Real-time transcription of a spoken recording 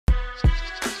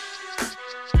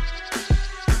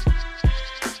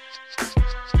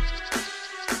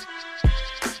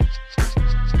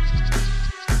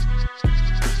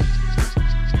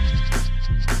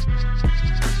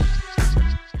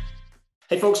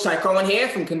folks, Cohen here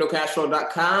from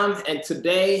KindleCashFlow.com, and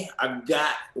today I've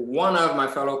got one of my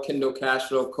fellow Kindle Cash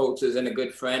Flow coaches and a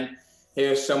good friend.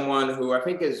 Here's someone who I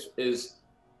think is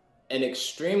an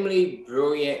extremely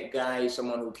brilliant guy,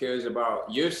 someone who cares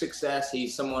about your success.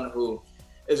 He's someone who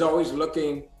is always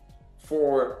looking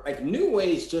for like new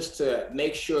ways just to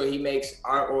make sure he makes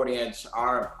our audience,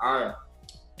 our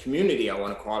community, I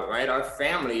want to call it, right? Our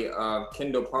family of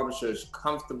Kindle publishers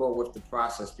comfortable with the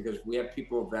process, because we have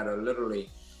people that are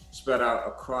literally spread out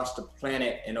across the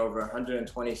planet in over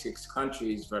 126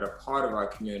 countries that are part of our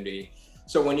community.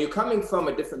 So when you're coming from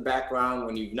a different background,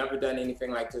 when you've never done anything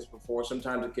like this before,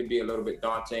 sometimes it could be a little bit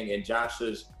daunting. And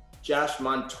Josh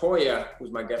Montoya,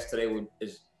 who's my guest today,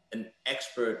 is an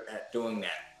expert at doing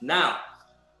that. Now,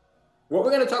 what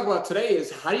we're going to talk about today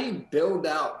is how do you build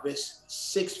out this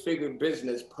six-figure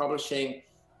business publishing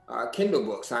Kindle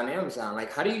books on Amazon?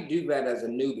 Like, how do you do that as a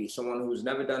newbie, someone who's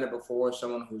never done it before,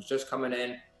 someone who's just coming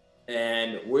in?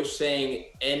 And we're seeing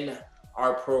in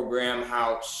our program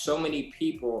how so many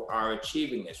people are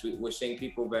achieving this. We're seeing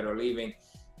people that are leaving,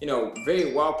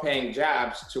 very well-paying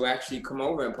jobs to actually come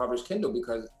over and publish Kindle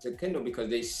because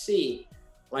they see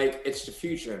like it's the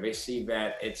future. They see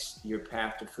that it's your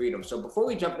path to freedom. So before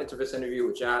we jump into this interview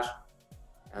with Josh,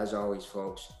 as always,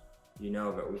 folks, you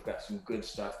know that we've got some good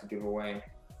stuff to give away.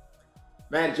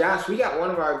 Man, Josh, we got one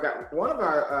of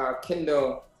our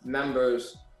Kindle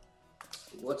members.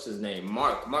 What's his name?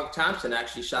 Mark Thompson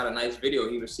actually shot a nice video.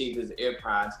 He received his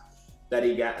AirPods that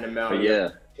he got in the mail.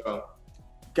 Yeah. So,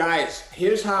 guys,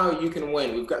 here's how you can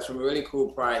win. We've got some really cool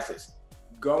prizes.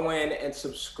 Go in and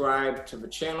subscribe to the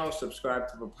channel, subscribe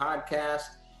to the podcast.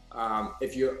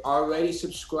 If you're already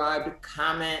subscribed,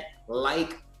 comment,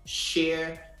 like,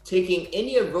 share. Taking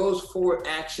any of those 4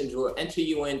 actions will enter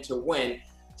you in to win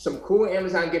some cool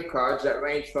Amazon gift cards that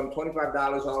range from $25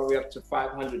 all the way up to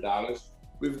 $500.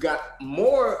 We've got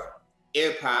more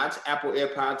AirPods, Apple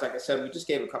AirPods. Like I said, we just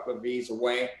gave a couple of these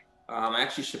away. I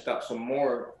actually shipped out some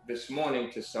more this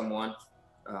morning to someone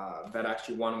that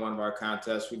actually won one of our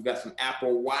contests. We've got some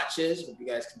Apple Watches, if you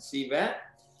guys can see that.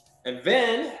 And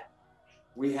then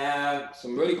we have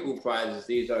some really cool prizes.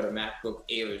 These are the MacBook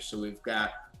Airs. So we've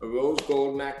got a rose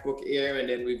gold MacBook Air, and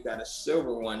then we've got a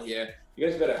silver one here. You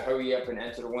guys better hurry up and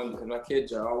enter the one because my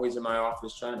kids are always in my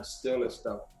office trying to steal this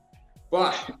stuff.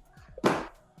 But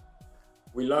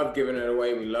we love giving it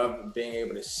away. We love being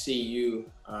able to see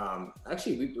you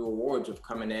actually reap the rewards of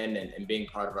coming in and being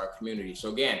part of our community.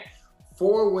 So again,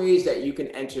 4 ways that you can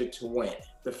enter to win.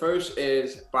 The first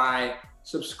is by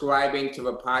subscribing to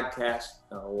the podcast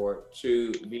or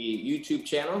to the YouTube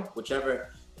channel, whichever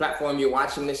platform you're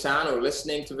watching this on or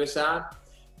listening to this on.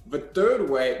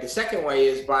 The second way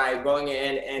is by going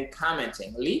in and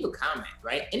commenting. Leave a comment,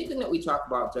 right? Anything that we talk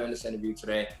about during this interview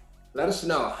today, let us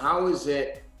know. How has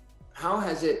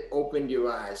it opened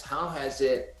your eyes? How has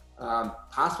it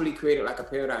possibly created like a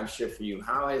paradigm shift for you?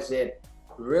 How has it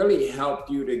really helped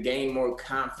you to gain more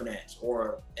confidence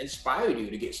or inspired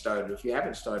you to get started if you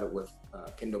haven't started with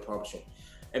Kindle publishing?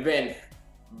 And then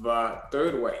the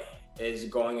third way is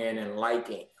going in and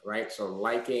liking, right? So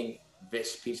liking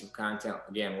this piece of content,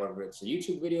 again, whether it's a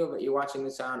YouTube video that you're watching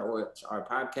this on or it's our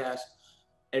podcast.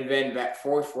 And then that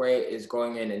 4th way is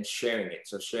going in and sharing it.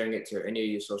 So sharing it to any of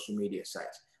your social media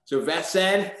sites. So with that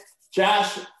said,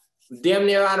 Josh, damn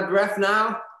near out of breath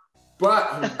now,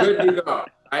 but I'm good to go. All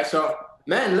right, so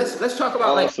man, let's talk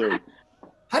about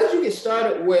how did you get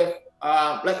started with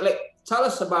tell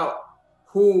us about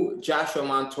who Joshua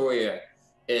Montoya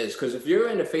is, because if you're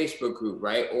in the Facebook group,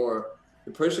 right, or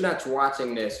the person that's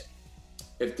watching this,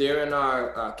 if they're in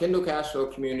our Kindle Cash Flow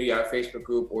community, our Facebook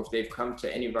group, or if they've come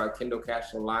to any of our Kindle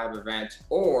Cash Flow live events,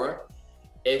 or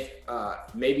if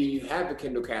maybe you have the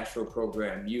Kindle Cash Flow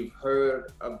program, you've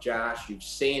heard of Josh, you've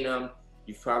seen him,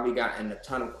 you've probably gotten a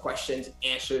ton of questions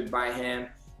answered by him.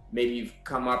 Maybe you've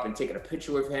come up and taken a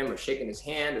picture with him or shaken his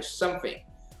hand or something.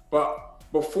 But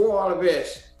before all of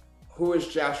this, who is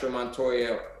Joshua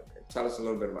Montoya? Tell us a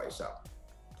little bit about yourself.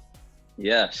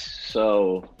 Yes.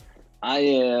 So I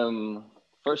am,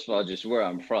 first of all, just where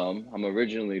I'm from. I'm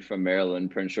originally from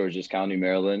Maryland, Prince George's County,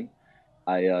 Maryland.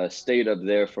 I stayed up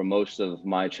there for most of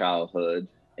my childhood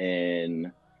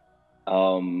in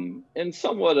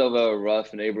somewhat of a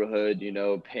rough neighborhood.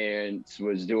 Parents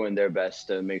was doing their best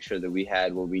to make sure that we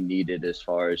had what we needed as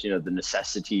far as, the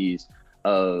necessities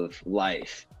of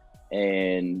life.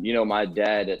 And, my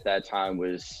dad at that time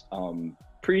was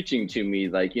preaching to me,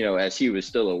 like, as he was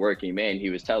still a working man, he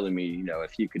was telling me,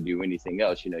 if he could do anything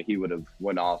else, he would have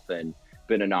went off and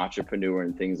been an entrepreneur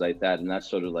and things like that. And that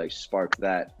sort of like sparked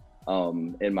that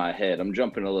in my head. I'm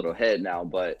jumping a little ahead now,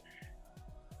 but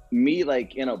me,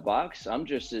 like in a box, I'm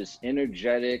just this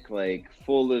energetic, like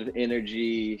full of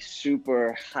energy,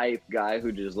 super hype guy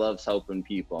who just loves helping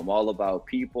people. I'm all about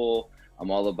people.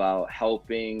 I'm all about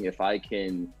helping. If I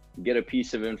can get a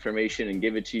piece of information and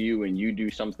give it to you and you do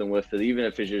something with it, even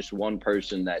if it's just one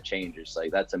person that changes,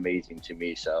 like that's amazing to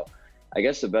me. So I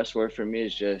guess the best word for me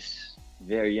is just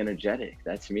very energetic.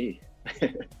 That's me. Yeah,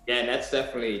 and that's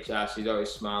definitely Josh. He's always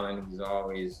smiling. He's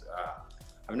always.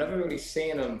 I've never really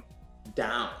seen him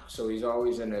down, so he's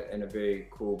always in a very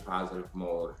cool, positive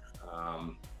mode,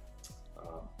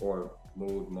 or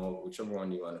mood mode, whichever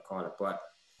one you want to call it. But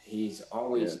he's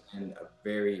always in a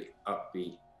very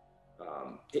upbeat.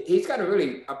 He's got a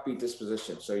really upbeat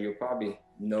disposition, so you'll probably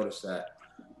notice that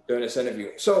during this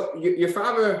interview. So your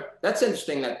father, that's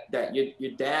interesting that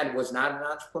your dad was not an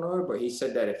entrepreneur, but he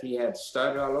said that if he had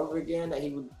started all over again, that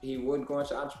he would go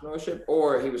into entrepreneurship,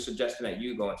 or he was suggesting that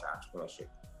you go into entrepreneurship.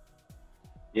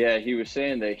 Yeah, he was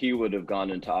saying that he would have gone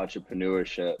into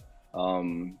entrepreneurship.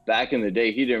 Back in the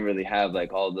day, he didn't really have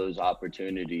like all those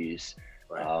opportunities.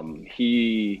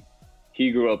 Right. He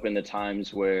grew up in the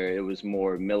times where it was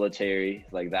more military,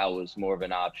 like that was more of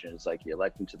an option. It's like you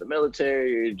elect into the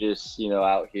military, you're just, you know,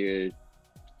 out here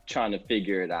trying to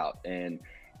figure it out. And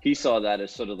he saw that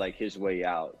as sort of like his way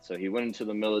out. So he went into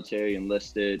the military,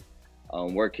 enlisted,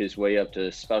 worked his way up to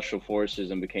special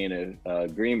forces and became a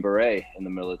Green Beret in the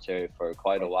military for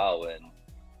quite a while. And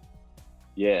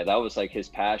yeah, that was like his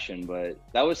passion, but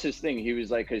that was his thing. He was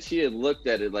like, because he had looked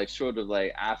at it like sort of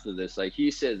like after this, like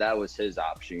he said that was his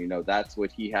option, you know, that's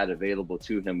what he had available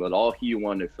to him. But all he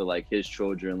wanted for like his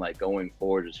children, like going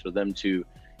forward, is for them to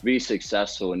be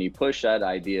successful. And he pushed that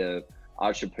idea of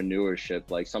entrepreneurship,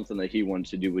 like something that he wanted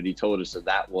to do. But he told us that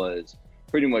that was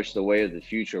pretty much the way of the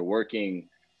future, working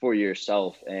for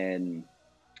yourself and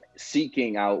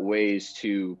seeking out ways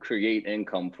to create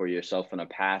income for yourself in a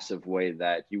passive way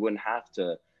that you wouldn't have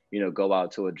to, you know, go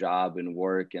out to a job and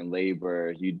work and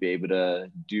labor. You'd be able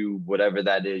to do whatever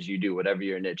that is you do, whatever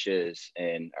your niche is,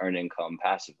 and earn income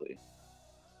passively.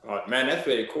 Oh, man, that's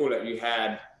really cool that you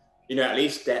had, you know, at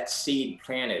least that seed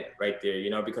planted right there, you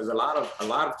know, because a lot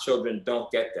of children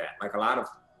don't get that. Like a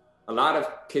lot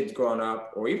of kids growing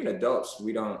up, or even adults,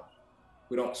 we don't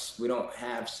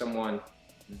have someone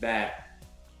that,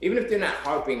 even if they're not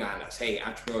harping on us, hey,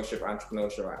 entrepreneurship,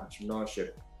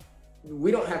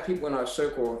 we don't have people in our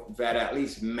circle that at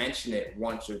least mention it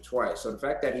once or twice. So the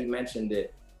fact that he mentioned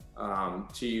it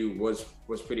to you was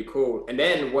pretty cool. And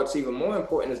then what's even more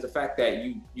important is the fact that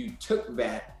you took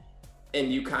that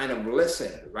and you kind of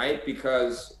listened, right?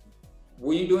 Because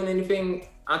were you doing anything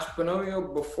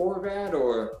entrepreneurial before that,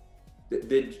 or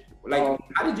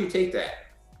how did you take that?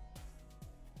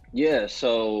 Yeah,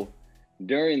 so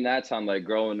during that time, like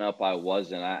growing up, I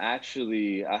wasn't. I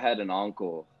had an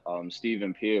uncle,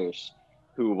 Stephen Pierce,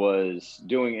 who was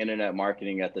doing internet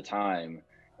marketing at the time.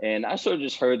 And I sort of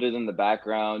just heard it in the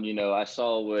background. You know, I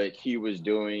saw what he was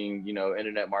doing. You know,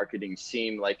 internet marketing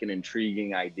seemed like an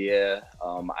intriguing idea.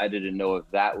 I didn't know if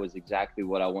that was exactly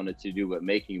what I wanted to do, but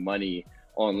making money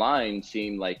online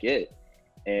seemed like it.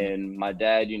 And my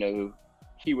dad, you know,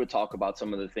 he would talk about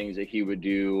some of the things that he would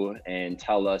do and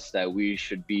tell us that we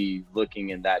should be looking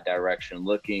in that direction,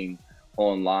 looking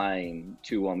online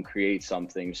to create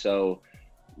something. So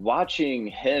watching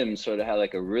him sort of had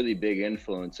like a really big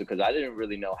influence, because I didn't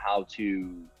really know how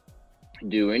to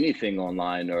do anything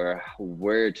online or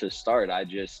where to start. I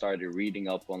just started reading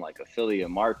up on like affiliate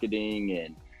marketing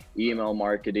and email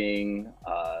marketing,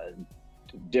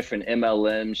 different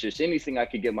MLMs, just anything I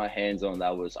could get my hands on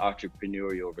that was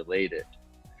entrepreneurial related.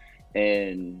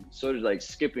 And sort of like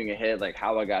skipping ahead, like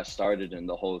how I got started in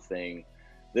the whole thing,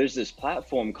 there's this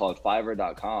platform called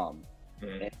Fiverr.com.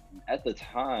 Mm-hmm. And at the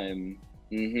time,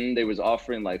 they was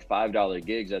offering like $5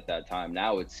 gigs at that time.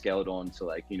 Now it's scaled on to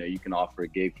like, you know, you can offer a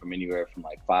gig from anywhere from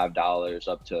like $5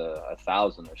 up to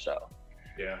 $1,000 or so.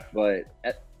 Yeah. But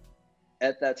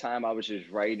at that time, I was just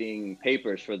writing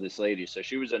papers for this lady. So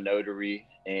she was a notary,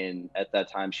 and at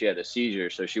that time she had a seizure,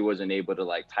 so she wasn't able to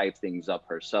like type things up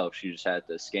herself. She just had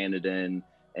to scan it in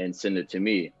and send it to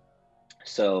me.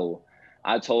 So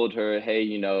I told her, hey,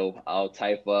 you know, I'll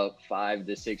type up 5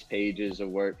 to 6 pages of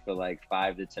work for like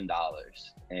 $5 to $10.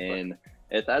 And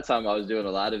at that time I was doing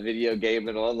a lot of video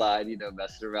gaming online, you know,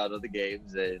 messing around on the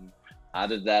games, and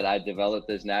out of that, I developed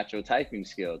this natural typing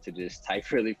skill to just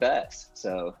type really fast.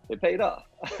 So it paid off.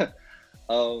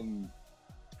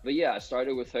 But yeah, I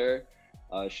started with her.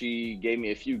 She gave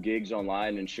me a few gigs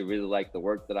online, and she really liked the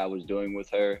work that I was doing with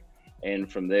her. And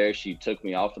from there, she took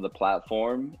me off of the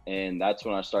platform. And that's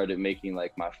when I started making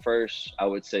like my first, I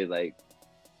would say like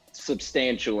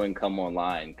substantial income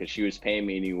online, because she was paying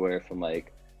me anywhere from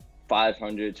like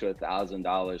 $500 to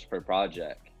 $1,000 per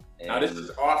project. And now this is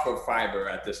off of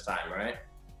Fiverr at this time, right?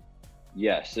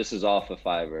 yes, this is off of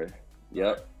Fiverr.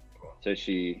 Yep. So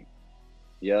she,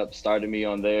 started me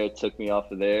on there, took me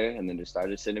off of there, and then just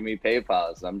started sending me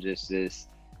PayPals. I'm just this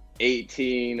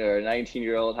 18 or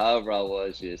 19-year-old, however I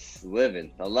was, just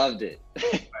living. I loved it.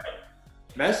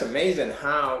 That's amazing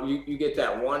how you get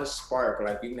that one spark.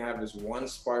 Like you can have this one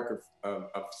spark of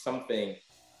something,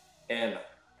 and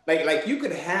like you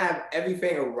could have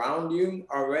everything around you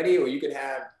already, or you could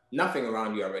have nothing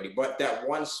around you already, but that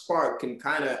one spark can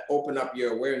kind of open up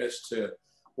your awareness to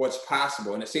what's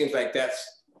possible. And it seems like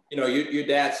that's, your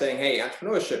dad saying, hey,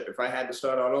 entrepreneurship, if I had to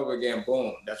start all over again,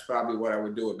 boom, that's probably what I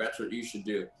would do. If that's what you should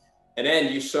do. And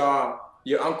then you saw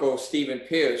your uncle, Stephen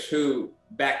Pierce, who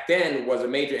back then was a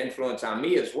major influence on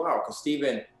me as well, because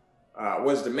Stephen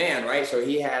was the man, right? So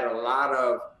he had a lot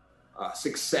of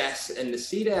success, and to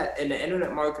see that in the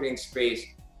internet marketing space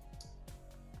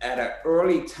at an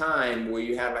early time where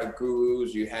you had like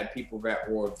gurus, you had people that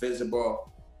were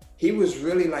visible, he was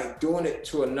really like doing it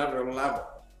to another level.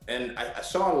 And I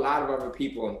saw a lot of other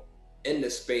people in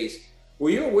the space. Were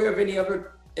you aware of any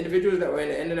other individuals that were in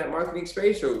the internet marketing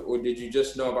space, or did you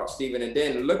just know about Stephen? And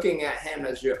then looking at him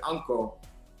as your uncle,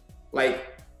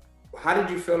 like, how did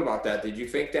you feel about that? Did you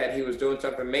think that he was doing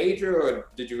something major, or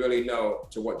did you really know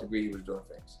to what degree he was doing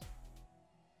things?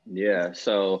 Yeah,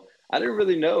 so I didn't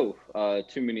really know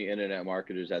too many internet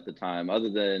marketers at the time, other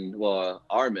than, well,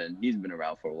 Armin. He's been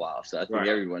around for a while, so I think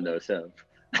everyone knows him.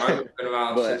 Armin's been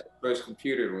around since the first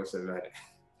computer was invented.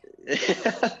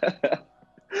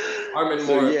 Armin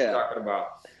Moore talking about.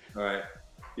 All right.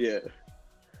 Yeah.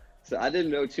 So I didn't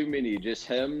know too many, just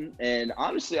him. And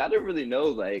honestly, I didn't really know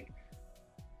like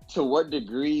to what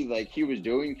degree like he was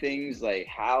doing things, like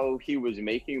how he was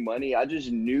making money. I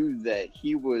just knew that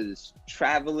he was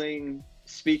traveling,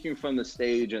 speaking from the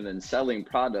stage, and then selling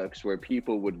products where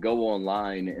people would go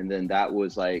online, and then that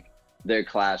was like their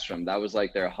classroom. That was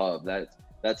like their hub.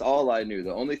 That's all I knew.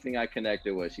 The only thing I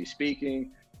connected was he's speaking,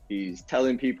 he's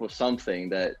telling people something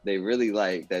that they really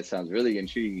like, that sounds really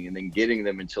intriguing, and then getting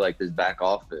them into like this back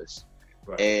office.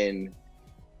 Right. And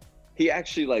he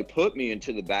actually like put me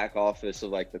into the back office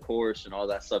of like the course and all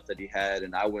that stuff that he had.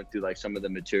 And I went through like some of the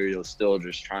materials, still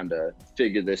just trying to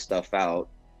figure this stuff out.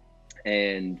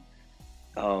 And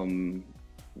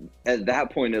at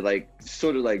that point, it like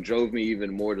sort of like drove me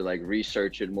even more to like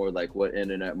research it more, like what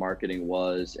internet marketing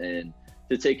was, and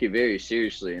to take it very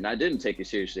seriously. And I didn't take it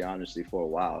seriously, honestly, for a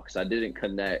while, because I didn't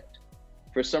connect.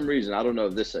 For some reason, I don't know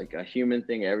if this is like a human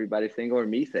thing, everybody thing, or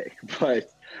me thing, but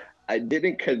I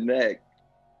didn't connect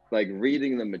like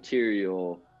reading the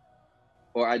material,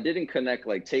 or I didn't connect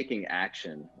like taking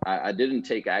action. I didn't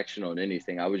take action on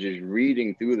anything. I was just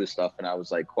reading through the stuff, and I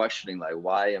was like questioning, like,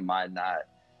 why am I not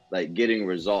like getting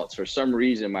results? For some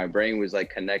reason, my brain was like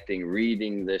connecting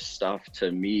reading this stuff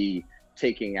to me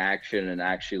taking action and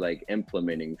actually like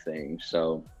implementing things.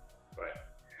 So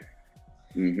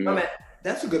No, man,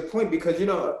 that's a good point, because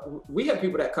we have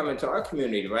people that come into our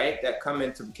community, right, that come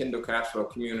into the Kindle Cash Flow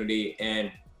community, and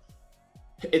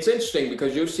it's interesting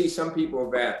because you'll see some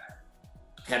people that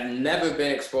have never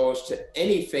been exposed to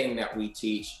anything that we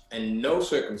teach in no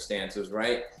circumstances,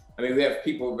 right? I mean, we have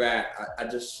people that I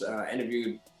just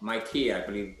interviewed Mikey, I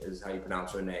believe is how you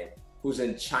pronounce her name, who's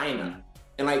in China.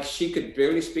 And like, she could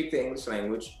barely speak the English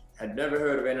language, had never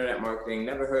heard of internet marketing,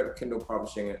 never heard of Kindle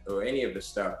publishing or any of this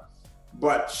stuff,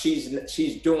 but she's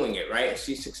doing it, right?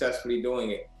 She's successfully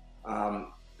doing it.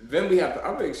 Then we have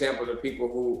other examples of people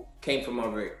who came from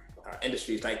other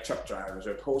industries, like truck drivers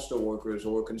or postal workers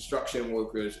or construction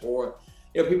workers, or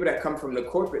people that come from the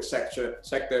corporate sector,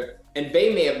 and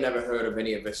they may have never heard of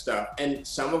any of this stuff. And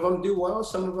some of them do well,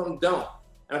 some of them don't.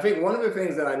 And I think one of the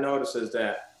things that I notice is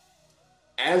that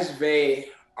as they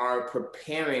are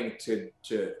preparing to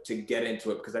get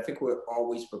into it, because I think we're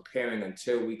always preparing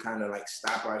until we kind of like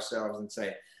stop ourselves and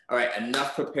say, all right,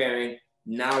 enough preparing,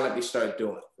 now let me start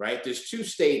doing it, right? There's two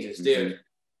stages. There's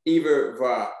either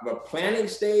the planning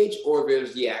stage, or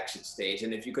there's the action stage.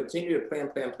 And if you continue to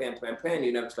plan,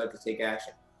 you never start to take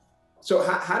action. So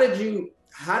how did you,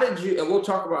 and we'll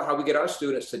talk about how we get our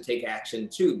students to take action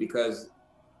too, because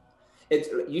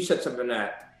you said something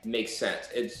that makes sense.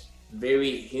 It's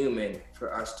very human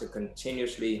for us to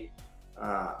continuously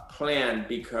plan,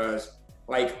 because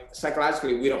like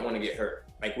psychologically, we don't want to get hurt.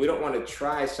 Like, we don't want to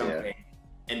try something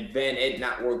and then it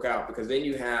not work out, because then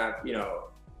you have,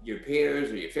 your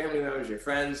peers or your family members, your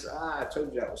friends, I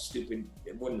told you that was stupid,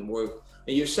 it wouldn't work.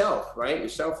 And yourself, right?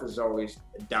 Yourself is always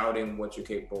doubting what you're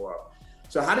capable of.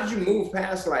 So how did you move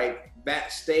past like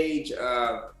that stage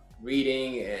of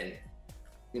reading and,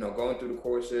 going through the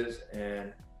courses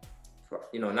and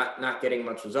not getting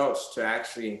much results to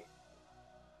actually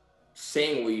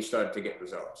seeing where you started to get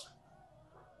results?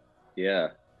 Yeah.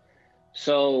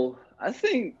 So I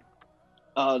think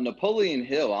Napoleon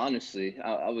Hill, honestly,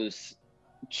 I was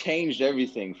changed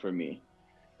everything for me,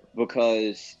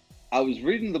 because I was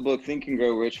reading the book Think and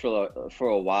Grow Rich for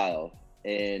a while,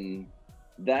 and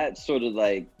that sort of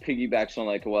like piggybacks on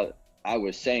like what I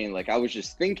was saying. Like I was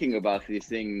just thinking about these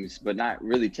things, but not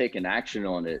really taking action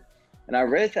on it. And I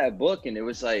read that book, and it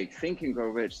was like Think and Grow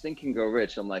Rich, Think and Grow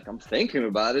Rich. I'm like, I'm thinking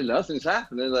about it, nothing's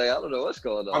happening. Like I don't know what's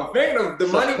going on. I'm thinking of the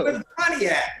money. Where's the money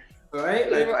at?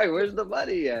 Right? Like, right. Where's the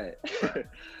money at?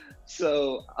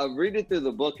 So I'm reading through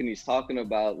the book, and he's talking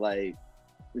about like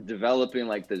developing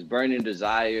like this burning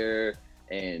desire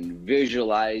and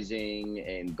visualizing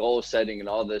and goal setting and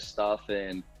all this stuff.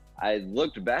 And I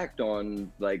looked back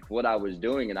on like what I was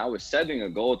doing, and I was setting a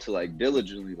goal to like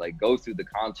diligently like go through the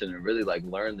content and really like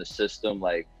learn the system,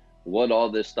 like what all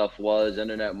this stuff was,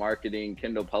 internet marketing,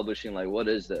 Kindle publishing, like what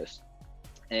is this?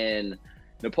 And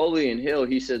Napoleon Hill,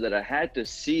 he said that I had to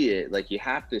see it, like you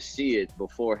have to see it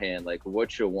beforehand, like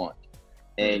what you want.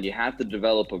 And you have to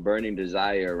develop a burning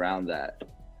desire around that.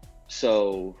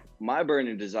 So my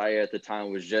burning desire at the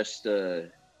time was just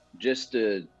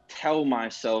to tell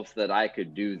myself that I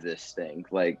could do this thing.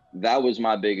 Like that was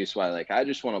my biggest why. Like I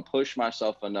just want to push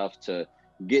myself enough to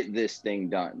get this thing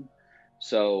done.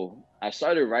 So I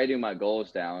started writing my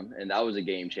goals down, and that was a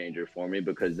game changer for me,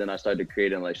 because then I started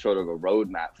creating like sort of a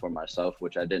roadmap for myself,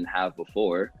 which I didn't have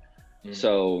before.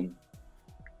 So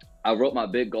I wrote my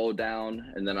big goal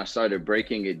down, and then I started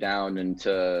breaking it down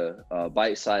into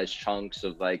bite-sized chunks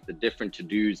of like the different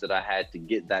to-dos that I had to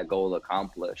get that goal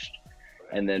accomplished.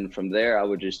 And then from there, I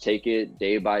would just take it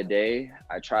day by day.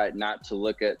 I tried not to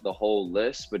look at the whole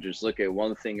list, but just look at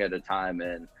one thing at a time.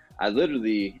 And I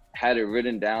literally had it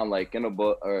written down like in a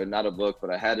book, or not a book, but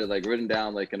I had it like written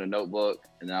down like in a notebook.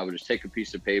 And then I would just take a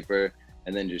piece of paper,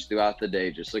 and then just throughout the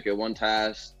day, just look at one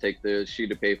task, take the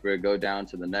sheet of paper, go down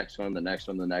to the next one, the next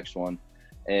one, the next one.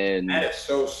 And that is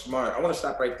so smart. I want to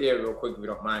stop right there real quick, if you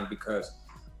don't mind, because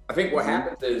I think what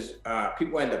happens is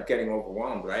people end up getting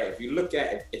overwhelmed, right? If you look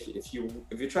at, if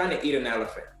you're trying to eat an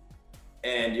elephant,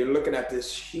 and you're looking at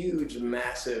this huge,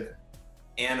 massive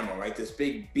animal, right? This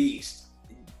big beast,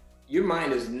 your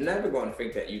mind is never going to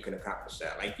think that you can accomplish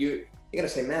that. Like you're going to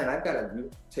say, man, I've got to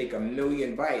take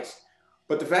 1,000,000 bites.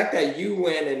 But the fact that you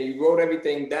went and you wrote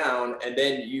everything down, and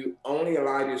then you only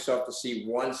allowed yourself to see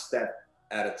one step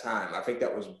at a time, I think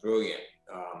that was brilliant.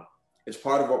 It's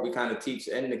part of what we kind of teach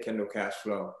in the Kindle Cash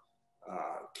Flow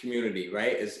community,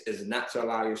 right? Is not to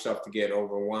allow yourself to get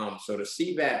overwhelmed. So to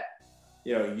see that,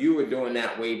 you were doing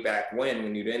that way back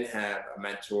when you didn't have a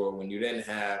mentor, when you didn't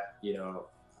have,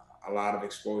 a lot of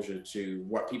exposure to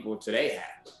what people today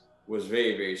have, was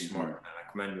very, very smart. And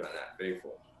I commend you on that. Very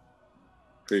cool.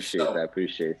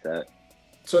 Appreciate that.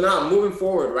 So now moving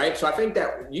forward, right? So I think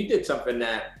that you did something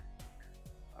that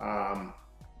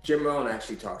Jim Rohn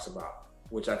actually talks about,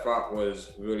 which I thought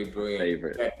was really brilliant.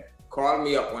 Favorite. You called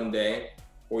me up one day,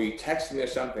 or you texted me or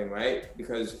something, right?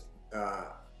 Because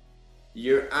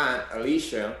your aunt,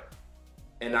 Alicia,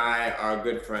 and I are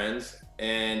good friends,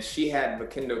 and she had the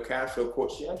Kindle Cash Flow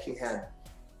quote. She actually had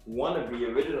one of the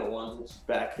original ones, which is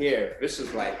back here. This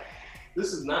is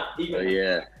not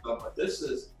even, but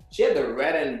she had the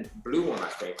red and blue one, I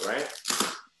think, right?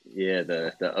 Yeah,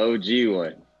 the OG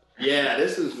one. Yeah,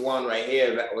 this is one right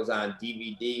here that was on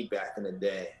DVD back in the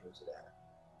day.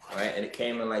 Right, and it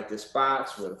came in like this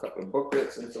box with a couple of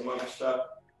booklets and some other stuff.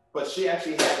 But she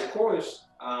actually had the course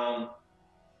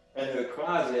in her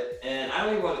closet, and I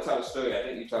don't even want to tell the story. I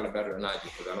think you tell it better than I do,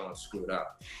 because I don't want to screw it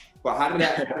up. But how did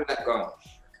that go?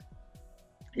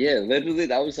 Yeah, literally,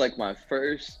 that was like my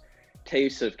first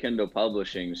taste of Kindle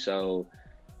publishing. So,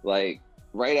 like,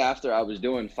 right after I was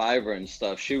doing Fiverr and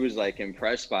stuff, she was like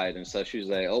impressed by it and stuff. She was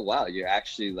like, "Oh wow, you're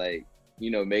actually like,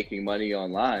 making money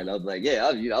online." I was like, "Yeah,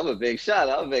 I'm a big shot.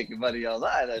 I'm making money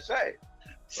online. That's right."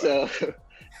 So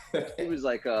it was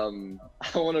like, I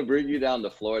want to bring you down to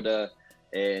Florida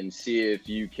and see if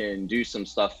you can do some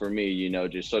stuff for me,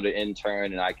 just sort of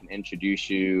intern, and I can introduce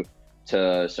you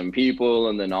to some people,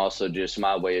 and then also just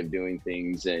my way of doing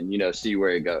things, and, see where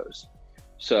it goes.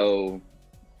 So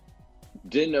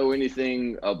didn't know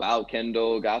anything about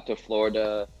Kindle, got to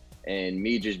Florida, and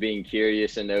me just being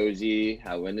curious and nosy,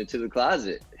 I went into the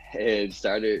closet and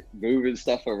started moving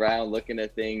stuff around, looking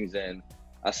at things, and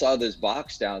I saw this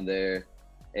box down there,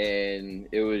 and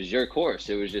it was your course.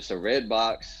 It was just a red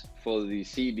box full of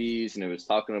these CDs, and it was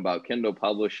talking about Kindle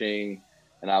publishing.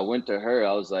 And I went to her,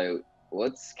 I was like,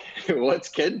 what's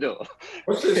Kindle?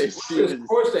 What's this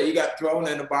course that you got thrown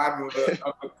in the bottom of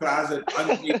a closet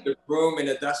underneath the broom and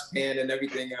a dustpan and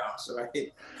everything else,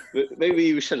 right? Maybe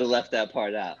you should have left that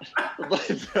part out.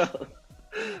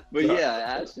 But yeah, I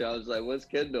asked her, I was like, what's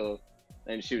Kindle?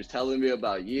 And she was telling me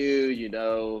about you,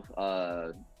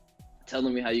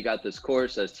 telling me how you got this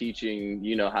course that's teaching,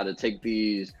 how to take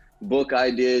these book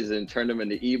ideas and turn them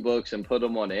into ebooks and put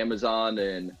them on Amazon.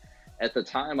 And at the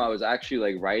time I was actually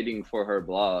like writing for her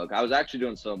blog. I was actually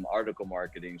doing some article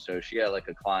marketing. So she had like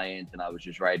a client and I was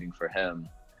just writing for him.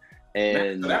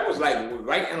 And so that was like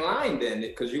right in line then,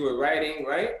 because you were writing,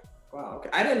 right? Wow. Okay.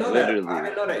 I didn't know literally. that. I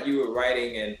didn't know that you were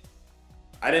writing, and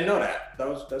I didn't know that.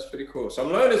 That's pretty cool. So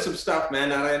I'm learning some stuff, man,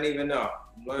 that I didn't even know.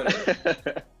 I'm learning.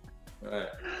 Right.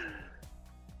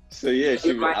 So yeah,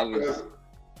 I was.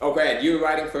 Okay, you were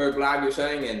writing for her blog, you're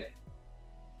saying, and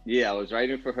yeah, I was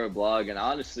writing for her blog, and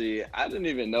honestly, I didn't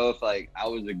even know if like I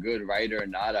was a good writer or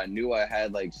not. I knew I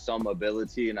had like some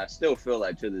ability, and I still feel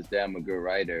like to this day I'm a good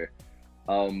writer.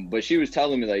 But she was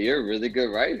telling me like, you're a really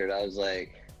good writer. And I was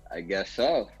like, I guess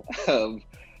so.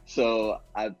 So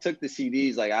I took the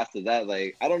CDs like after that,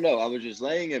 like, I don't know. I was just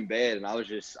laying in bed and I was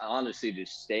just honestly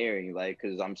just staring, like,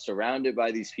 cause I'm surrounded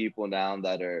by these people now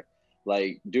that are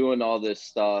like doing all this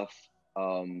stuff,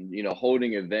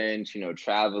 holding events,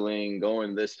 traveling,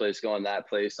 going this place, going that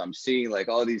place. I'm seeing like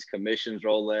all these commissions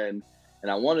roll in,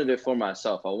 and I wanted it for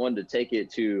myself. I wanted to take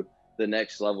it to the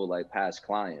next level, like past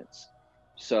clients.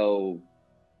 So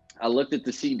I looked at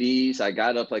the CDs. I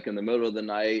got up like in the middle of the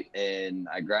night and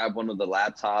I grabbed one of the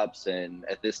laptops. And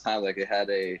at this time, like it had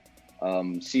a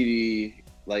CD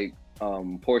like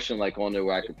portion like on there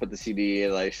where I could put the CD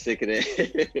and like stick it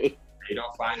in. You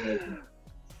don't find those.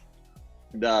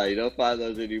 No, you don't find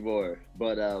those anymore.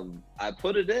 But I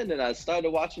put it in and I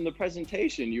started watching the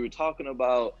presentation. You were talking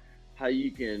about how you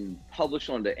can publish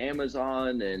onto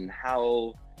Amazon and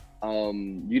how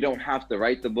you don't have to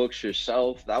write the books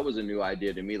yourself. That was a new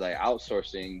idea to me, like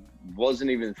outsourcing.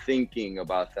 Wasn't even thinking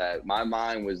about that. My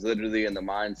mind was literally in the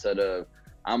mindset of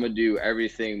I'm gonna do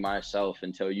everything myself,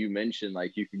 until you mentioned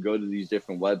like you could go to these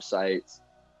different websites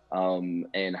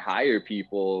and hire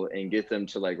people and get them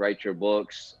to like write your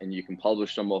books, and you can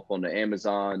publish them up on the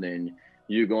Amazon, and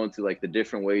you're going through like the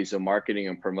different ways of marketing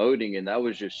and promoting. And that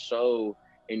was just so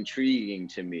intriguing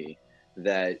to me,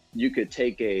 that you could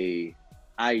take a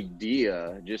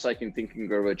idea, just like in Think and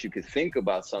Grow Rich, you could think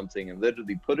about something and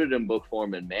literally put it in book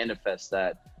form and manifest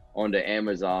that onto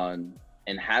Amazon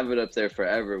and have it up there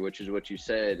forever, which is what you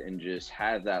said, and just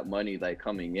have that money like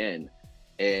coming in.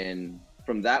 And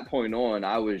from that point on,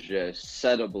 I was just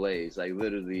set ablaze, like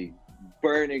literally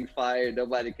burning fire.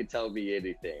 Nobody could tell me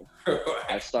anything.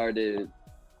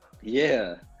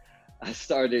 I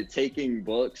started taking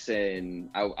books, and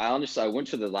I honestly, I went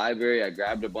to the library. I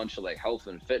grabbed a bunch of like health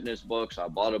and fitness books. I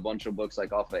bought a bunch of books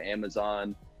like off of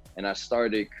Amazon, and I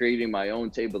started creating my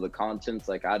own table of contents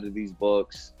like out of these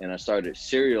books, and I started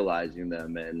serializing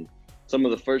them. And some of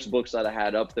the first books that I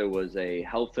had up there was a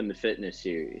health and fitness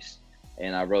series,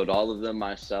 and I wrote all of them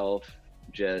myself,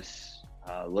 just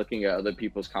looking at other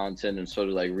people's content and sort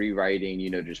of like rewriting,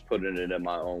 just putting it in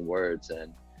my own words.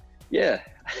 And yeah.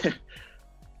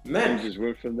 Man, just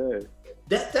went from there.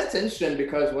 That's interesting,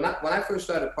 because when I first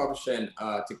started publishing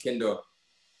to Kindle,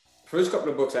 first couple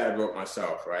of books I had wrote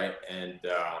myself, right? And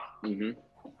I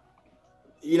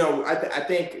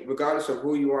think regardless of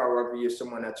who you are, whether you're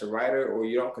someone that's a writer or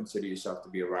you don't consider yourself to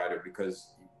be a writer,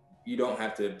 because you don't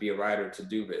have to be a writer to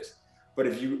do this. But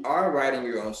if you are writing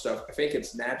your own stuff, I think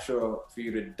it's natural for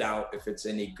you to doubt if it's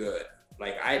any good.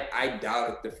 Like I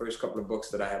doubted the first couple of books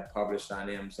that I had published on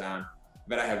Amazon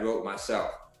that I had wrote myself.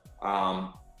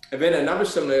 And then another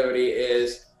similarity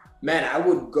is, man,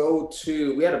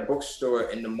 we had a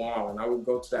bookstore in the mall, and I would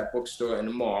go to that bookstore in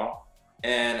the mall,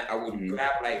 and I would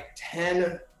grab like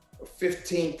 10 or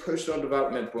 15 personal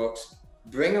development books,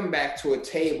 bring them back to a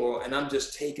table, and I'm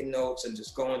just taking notes and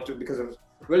just going through, because I was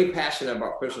really passionate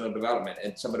about personal development.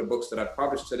 And some of the books that I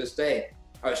published to this day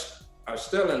are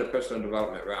still in the personal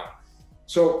development realm.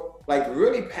 So like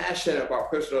really passionate about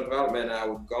personal development, and I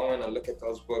would go in and look at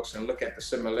those books and look at the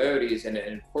similarities and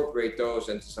incorporate those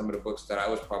into some of the books that I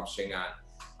was publishing on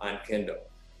Kindle.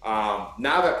 Now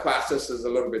that process is a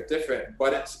little bit different,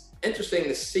 but it's interesting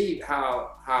to see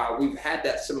how we've had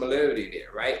that similarity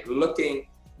there, right? Looking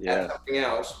at something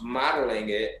else, modeling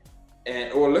it,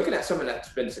 or looking at something that's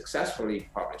been successfully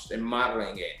published and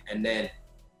modeling it, and then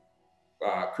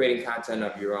creating content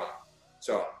of your own.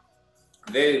 So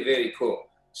very, very cool.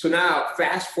 So now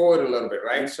fast forward a little bit,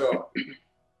 right? So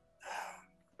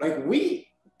like we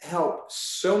help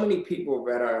so many people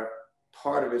that are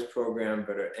part of this program,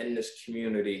 that are in this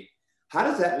community. How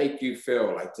does that make you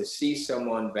feel, like to see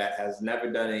someone that has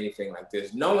never done anything like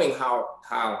this, knowing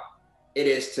how it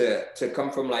is to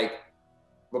come from like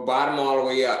the bottom all the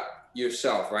way up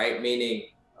yourself, right? Meaning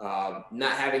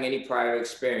not having any prior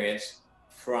experience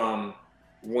from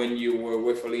when you were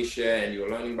with Alicia and you were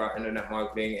learning about internet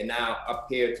marketing, and now up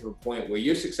here to a point where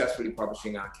you're successfully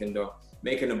publishing on Kindle,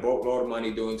 making a boatload of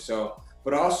money doing so,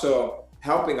 but also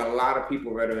helping a lot of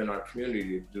people that are in our community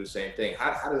to do the same thing.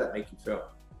 How does that make you feel?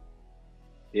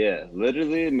 Yeah,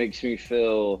 literally it makes me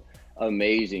feel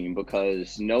amazing,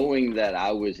 because knowing that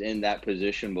I was in that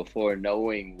position before,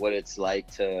 knowing what it's like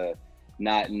to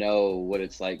not know what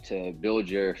it's like to build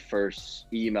your first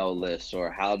email list,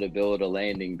 or how to build a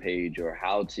landing page, or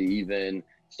how to even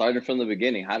start it from the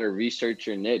beginning, how to research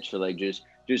your niche, or like just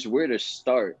where to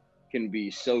start can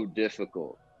be so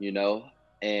difficult, you know?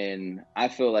 And I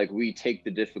feel like we take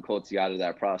the difficulty out of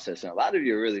that process. And a lot of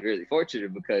you are really, really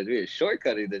fortunate, because we are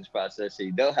shortcutting this process, so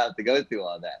you don't have to go through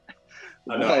all that.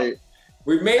 I know.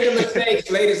 We've made the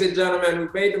mistakes, ladies and gentlemen.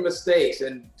 We've made the mistakes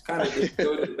and kind of just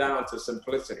build it down to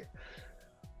simplicity.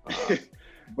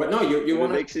 But no, you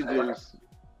want to make it just,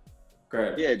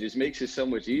 yeah, it just makes it so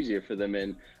much easier for them.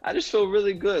 And I just feel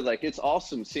really good. Like, it's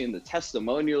awesome seeing the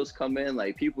testimonials come in,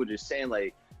 like people just saying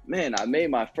like, man, I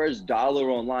made my first $1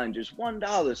 online, just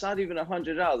 $1. It's not even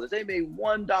 $100. They made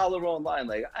 $1 online.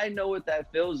 Like, I know what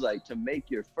that feels like to make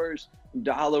your first $1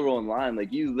 online.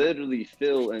 Like, you literally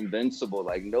feel invincible.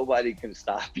 Like, nobody can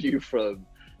stop you from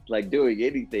like doing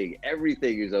anything.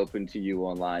 Everything is open to you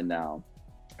online now.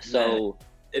 So man,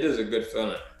 it is a good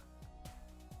feeling.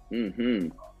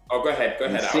 Oh, go ahead.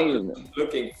 I was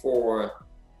looking for,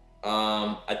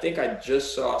 I think I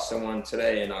just saw someone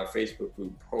today in our Facebook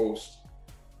group post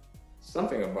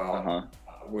something about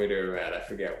where they're at. I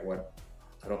forget what.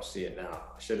 I don't see it now.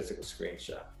 I should have took a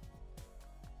screenshot.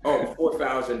 Oh,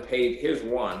 4,000 page. Here's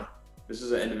one. This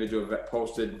is an individual that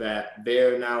posted that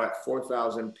they're now at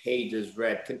 4,000 pages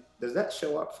read. Does that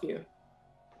show up for you?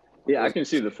 Yeah, I can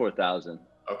see the 4,000.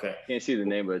 Okay. Can't see the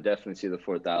name, but I definitely see the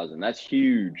 4,000. That's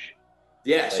huge.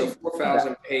 Yeah, like, so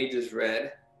 4,000 pages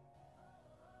read.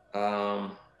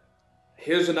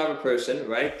 Here's another person,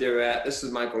 right? This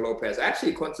is Michael Lopez.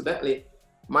 Actually, coincidentally,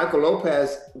 Michael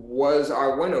Lopez was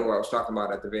our winner who I was talking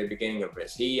about at the very beginning of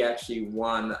this. He actually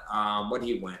won, what did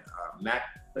he win? Mac?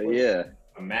 Yeah.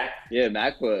 A Mac? Yeah,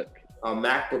 MacBook. A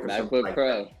MacBook or MacBook something like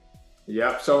Pro. That.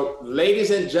 Yep. So,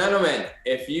 ladies and gentlemen,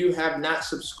 if you have not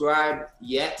subscribed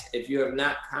yet, if you have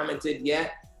not commented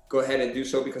yet, go ahead and do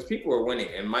so, because people are winning.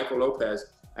 And Michael Lopez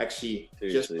actually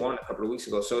just won a couple of weeks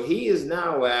ago. So he is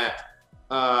now at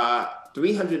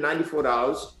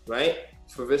 $394, right,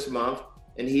 for this month.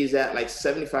 And he's at like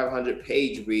 7,500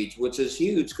 page reads, which is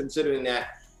huge considering that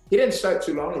he didn't start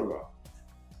too long ago.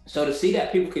 So to see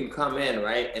that people can come in,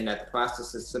 right, and that the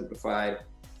process is simplified,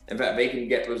 in fact, they can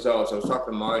get results. I was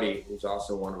talking to Marty, who's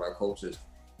also one of our coaches,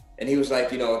 and he was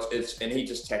like, you know, and he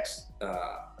just texted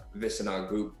this in our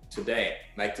group today,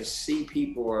 like to see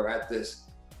people are at this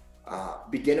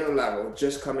beginner level,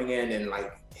 just coming in and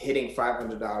like hitting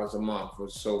 $500 a month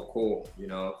was so cool, you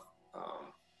know.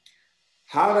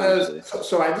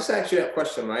 So I just asked you that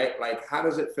question, right? Like, how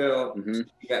does it feel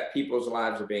that people's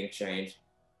lives are being changed?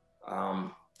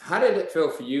 How did it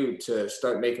feel for you to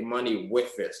start making money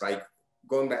with this? Like,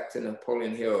 going back to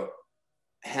Napoleon Hill,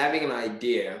 having an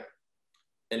idea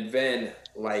and then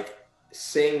like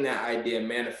seeing that idea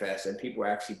manifest and people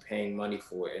actually paying money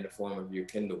for it in the form of your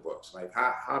Kindle books. Like,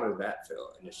 how did that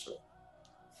feel initially?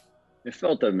 It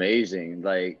felt amazing.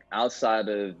 Like, outside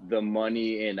of the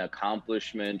money and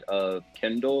accomplishment of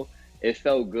Kindle, it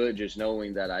felt good just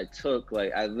knowing that I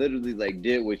literally like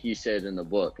did what he said in the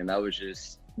book. And I was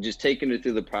just taking it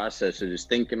through the process of just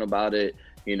thinking about it,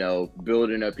 you know,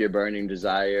 building up your burning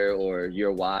desire, or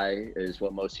your why is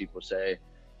what most people say.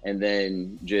 And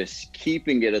then just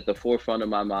keeping it at the forefront of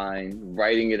my mind,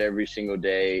 writing it every single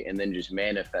day, and then just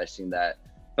manifesting that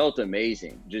felt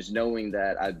amazing. Just knowing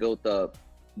that I built up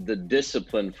the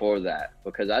discipline for that,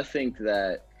 because I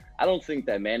don't think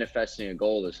that manifesting a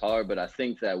goal is hard, but I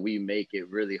think that we make it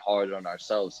really hard on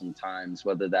ourselves sometimes,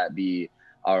 whether that be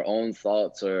our own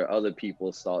thoughts or other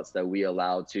people's thoughts that we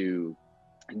allow to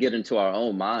get into our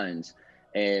own minds.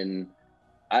 And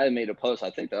I made a post,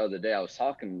 I think the other day, I was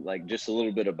talking like just a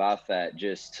little bit about that,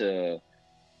 just to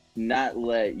not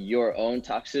let your own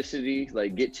toxicity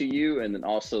like get to you, and then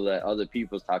also let other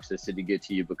people's toxicity get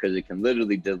to you, because it can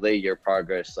literally delay your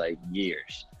progress like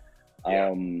years.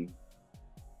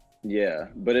 Yeah,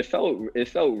 but it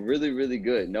felt really, really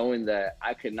good knowing that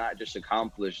I could not just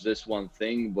accomplish this one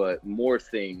thing, but more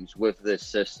things with this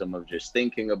system of just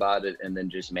thinking about it and then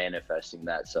just manifesting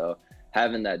that. So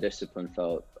having that discipline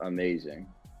felt amazing.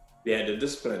 Yeah, the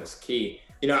discipline is key.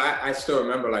 You know, I still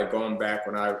remember like going back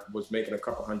when I was making a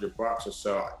couple $100 or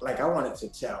so, like I wanted to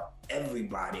tell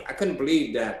everybody. I couldn't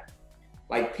believe that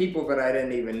like people that I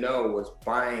didn't even know was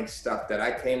buying stuff that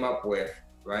I came up with,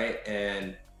 right?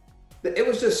 And it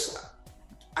was just,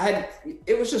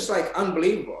 it was just like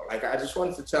unbelievable. Like I just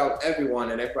wanted to tell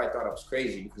everyone, and everybody thought I was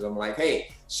crazy because I'm like, hey,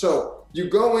 so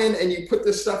you go in and you put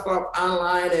this stuff up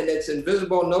online and it's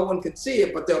invisible, no one can see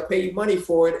it, but they'll pay you money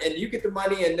for it, and you get the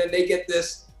money, and then they get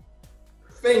this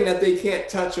thing that they can't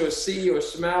touch or see or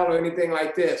smell or anything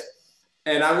like this.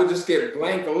 And I would just get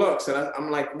blank looks, and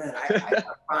I'm like, man, I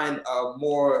gotta find a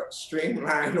more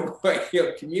streamlined way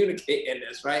of communicating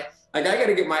this, right? Like I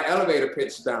gotta get my elevator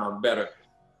pitch down better.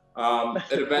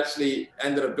 It eventually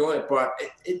ended up doing it, but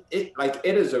it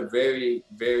is a very,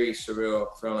 very surreal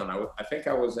feeling. I think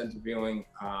I was interviewing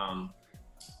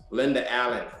Linda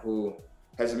Allen, who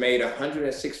has made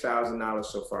 $106,000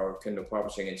 so far with Kindle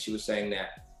Publishing, and she was saying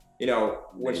that, you know,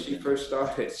 when she first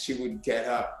started, she would get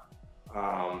up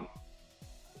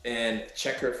and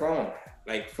check her phone,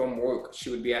 like from work.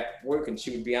 She would be at work and she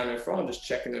would be on her phone just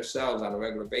checking her sales on a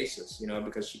regular basis, you know,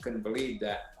 because she couldn't believe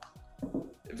that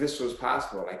this was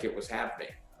possible, like it was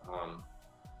happening.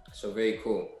 So very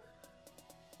cool.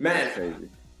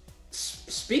 Man,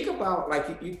 speak about,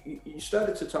 like, you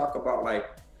started to talk about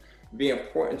like the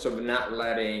importance of not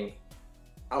letting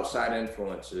outside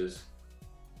influences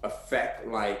affect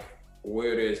like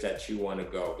where it is that you want to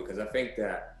go, because I think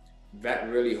that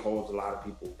really holds a lot of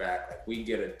people back. Like we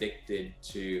get addicted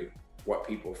to what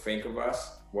people think of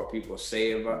us, what people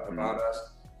say about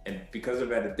us. And because of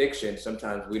that addiction,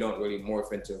 sometimes we don't really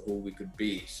morph into who we could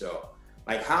be. So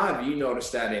like, how have you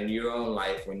noticed that in your own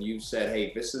life when you said,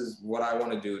 hey, this is what I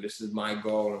want to do, this is my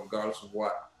goal, and regardless of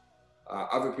what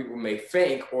other people may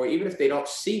think, or even if they don't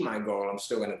see my goal, I'm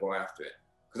still going to go after it?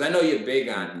 Because I know you're big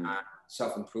on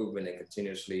self-improvement and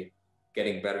continuously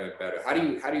getting better and better. How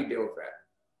do you deal with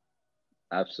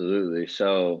that? Absolutely.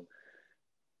 So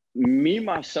me,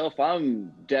 myself,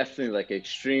 I'm definitely like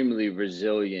extremely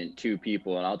resilient to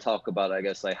people. And I'll talk about, I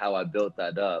guess, like how I built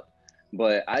that up.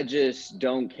 But I just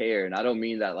don't care. And I don't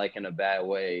mean that like in a bad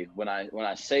way. When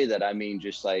I say that, I mean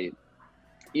just like,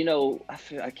 you know,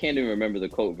 I can't even remember the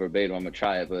quote verbatim. I'm going to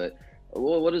try it. But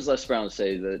what does Les Brown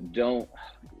say?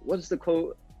 What's the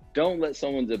quote? Don't let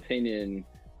someone's opinion.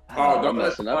 Don't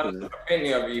let someone's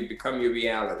opinion of you become your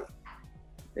reality.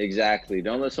 Exactly.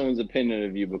 Don't let someone's opinion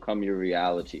of you become your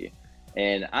reality.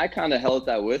 And I kind of held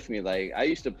that with me. Like I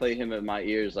used to play him in my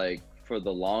ears like for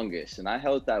the longest, and I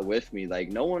held that with me. Like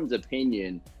no one's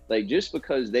opinion, like just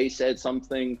because they said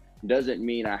something doesn't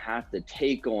mean I have to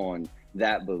take on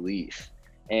that belief.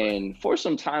 And for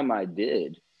some time I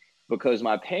did, because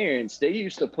my parents, they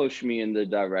used to push me in the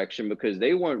direction because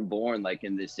they weren't born like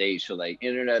in this age. So like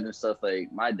internet and stuff,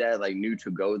 like my dad like knew to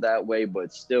go that way,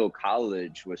 but still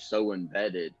college was so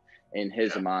embedded in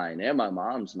his mind and my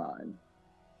mom's mind.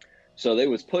 So they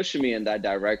was pushing me in that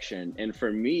direction. And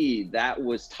for me, that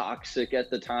was toxic at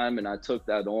the time. And I took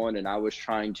that on, and I was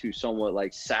trying to somewhat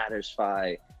like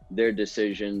satisfy their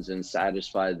decisions and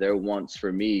satisfy their wants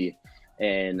for me.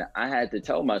 And I had to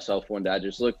tell myself one day, I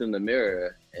just looked in the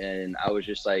mirror and I was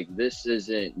just like, this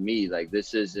isn't me. Like,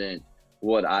 this isn't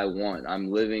what I want.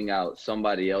 I'm living out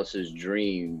somebody else's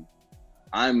dream.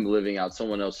 I'm living out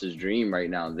someone else's dream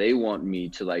right now. They want me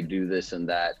to like do this and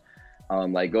that,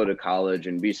 like go to college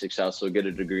and be successful, get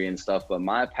a degree and stuff. But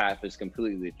my path is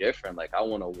completely different. Like I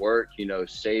want to work, you know,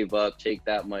 save up, take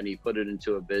that money, put it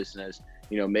into a business,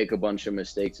 you know, make a bunch of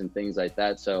mistakes and things like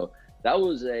that. So that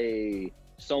was a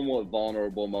somewhat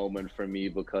vulnerable moment for me,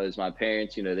 because my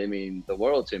parents, you know, they mean the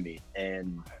world to me,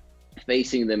 and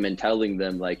facing them and telling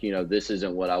them like, you know, this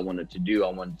isn't what I wanted to do.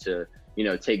 I wanted to, you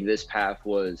know, take this path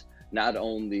was not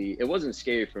only, it wasn't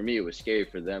scary for me, it was scary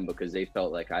for them, because they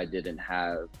felt like I didn't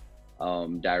have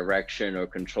direction or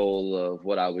control of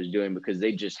what I was doing, because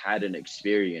they just hadn't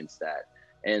experienced that.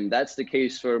 And that's the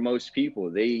case for most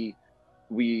people.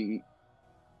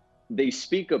 They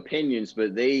speak opinions,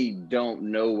 but they don't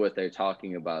know what they're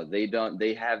talking about.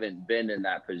 They haven't been in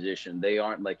that position. They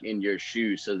aren't like in your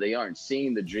shoes. So they aren't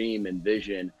seeing the dream and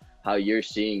vision how you're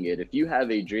seeing it. If you have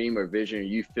a dream or vision,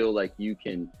 you feel like you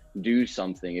can do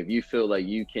something, if you feel like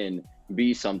you can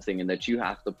be something and that you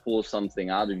have to pull something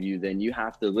out of you, then you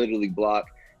have to literally block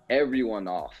everyone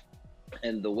off.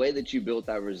 And the way that you built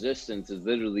that resistance is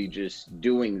literally just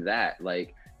doing that,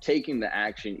 like taking the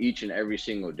action each and every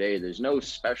single day. There's no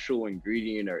special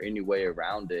ingredient or any way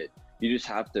around it. You just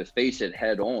have to face it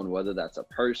head on, whether that's a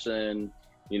person,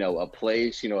 you know, a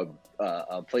place, you know,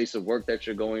 a place of work that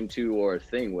you're going to, or a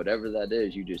thing, whatever that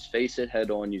is, you just face it head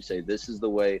on. You say, this is the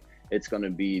way it's going to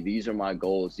be. These are my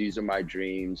goals. These are my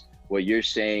dreams. What you're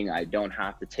saying, I don't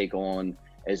have to take on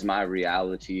as my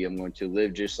reality. I'm going to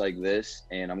live just like this,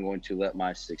 and I'm going to let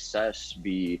my success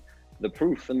be the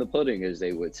proof in the pudding, as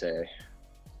they would say.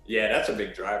 Yeah, that's a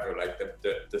big driver, like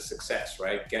the success,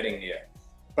 right? Getting there.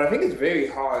 But I think it's very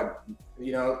hard,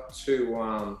 you know,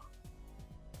 to,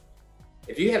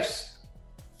 if you have,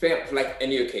 like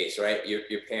in your case, right, your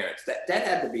parents, that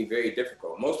had to be very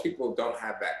difficult. Most people don't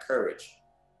have that courage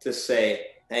to say,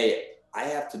 hey, I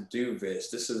have to do this.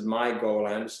 This is my goal.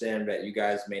 I understand that you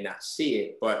guys may not see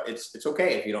it, but it's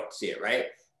okay if you don't see it, right?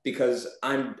 Because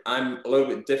I'm a little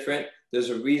bit different. There's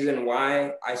a reason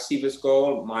why I see this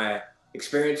goal. My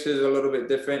experience is a little bit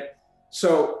different.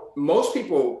 So most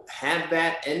people have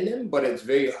that in them, but it's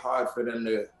very hard for them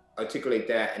to articulate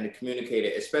that and to communicate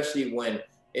it, especially when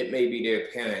it may be their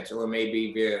parents, or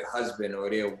maybe their husband or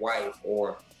their wife,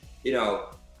 or, you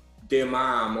know, their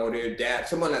mom or their dad,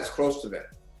 someone that's close to them.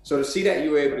 So to see that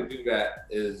you were able to do that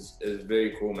is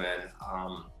very cool, man.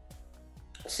 I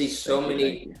see so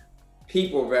many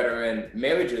people that are in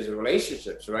marriages or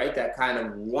relationships, right, that kind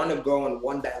of want to go in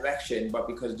one direction, but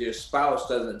because their spouse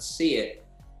doesn't see it,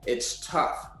 it's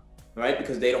tough, right?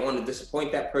 Because they don't want to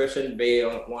disappoint that person. They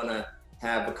don't want to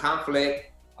have a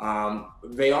conflict.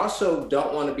 They also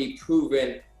don't want to be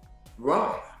proven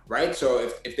wrong, right? So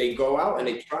if they go out and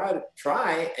they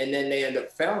try and then they end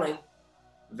up failing,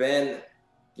 then,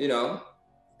 you know,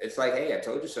 it's like, hey, I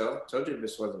told you so. Told you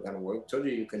this wasn't gonna work. Told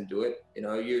you you couldn't do it. You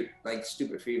know, you're like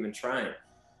stupid for even trying.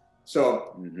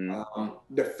 So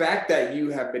the fact that you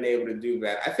have been able to do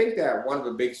that, I think that one of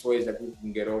the biggest ways that people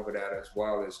can get over that as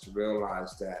well is to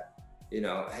realize that, you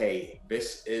know, hey,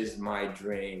 this is my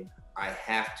dream. I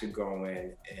have to go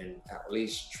in and at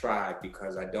least try,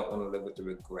 because I don't want to live with the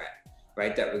regret,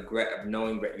 right? That regret of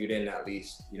knowing that you didn't at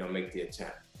least, you know, make the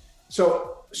attempt.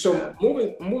 So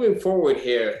moving forward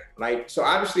here, like, so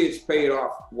obviously it's paid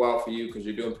off well for you because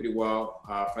you're doing pretty well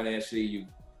financially.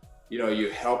 You know,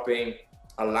 you're helping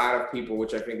a lot of people,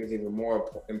 which I think is even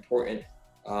more important.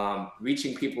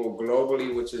 Reaching people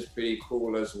globally, which is pretty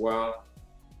cool as well.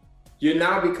 You're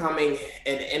now becoming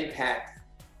an impact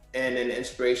and an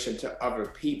inspiration to other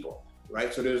people,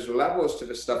 right? So there's levels to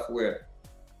the stuff where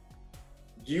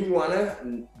you want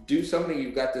to do something,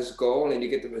 you've got this goal, and you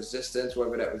get the resistance,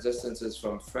 whether that resistance is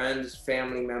from friends,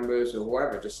 family members, or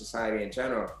whoever, just society in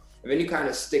general. And then you kind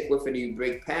of stick with it and you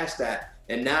break past that.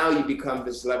 And now you become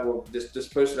this level of this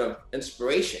person of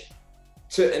inspiration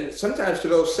and sometimes to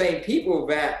those same people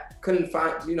that couldn't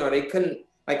find, you know, they couldn't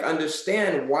like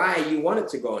understand why you wanted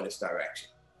to go in this direction.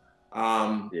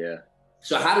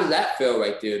 So how does that feel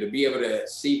right there, to be able to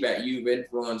see that you've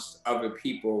influenced other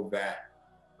people that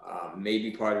may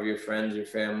be part of your friends, your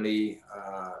family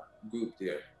group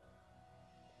there?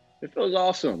 It feels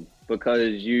awesome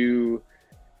because you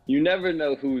never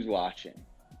know who's watching.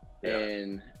 Yeah.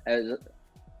 And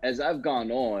as I've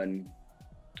gone on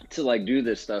to like do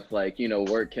this stuff, like, you know,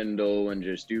 work Kindle and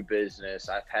just do business,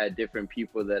 I've had different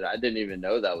people that I didn't even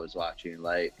know that was watching.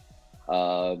 Like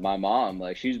my mom,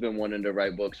 like she's been wanting to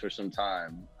write books for some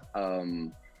time.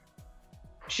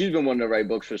 She's been wanting to write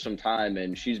books for some time,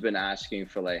 and she's been asking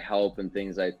for like help and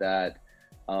things like that.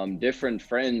 Different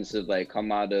friends have like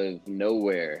come out of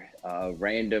nowhere.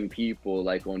 Random people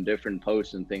like on different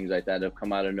posts and things like that have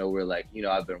come out of nowhere. Like, you know,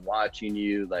 I've been watching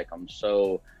you, like, I'm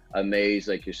so amazed,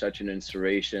 like you're such an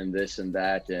inspiration, this and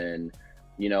that. And,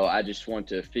 you know, I just want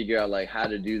to figure out like how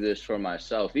to do this for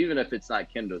myself. Even if it's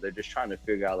not Kindle, they're just trying to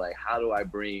figure out like, how do I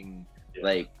bring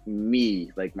like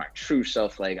me, like my true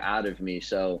self, like out of me.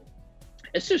 So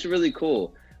it's just really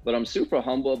cool. But I'm super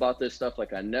humble about this stuff.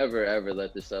 Like I never ever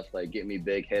let this stuff like get me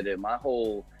big headed. My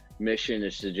whole mission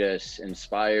is to just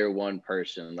inspire one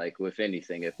person. Like with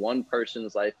anything, if one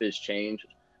person's life is changed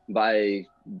by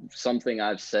something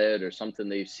I've said or something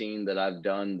they've seen that I've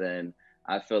done, then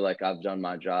I feel like I've done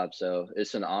my job. So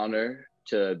it's an honor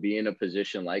to be in a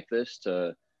position like this,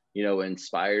 to, you know,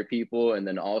 inspire people and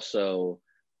then also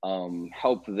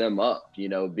help them up. You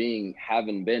know,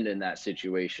 having been in that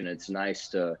situation, it's nice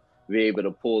to be able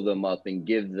to pull them up and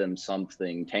give them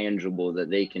something tangible that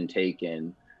they can take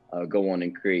and go on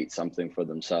and create something for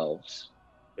themselves.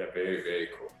 Yeah, very, very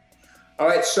cool. All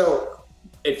right, so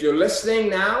if you're listening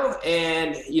now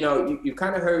and you know you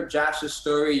kind of heard Josh's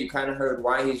story, you kind of heard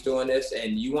why he's doing this,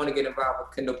 and you want to get involved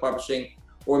with Kindle Publishing,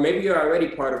 or maybe you're already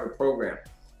part of a program,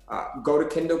 go to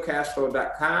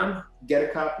KindleCashFlow.com, get a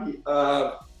copy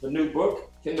of the new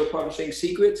book, Kindle Publishing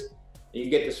Secrets. You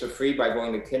can get this for free by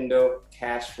going to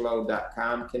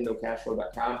KindleCashFlow.com,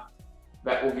 KindleCashFlow.com.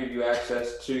 that will give you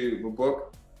access to the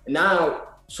book. Now,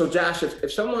 so Josh,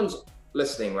 if someone's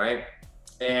listening, right,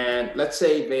 and let's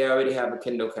say they already have a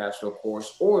Kindle Cash Flow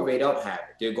course, or they don't have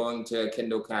it, they're going to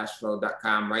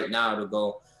kindlecashflow.com right now to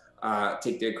go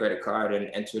take their credit card and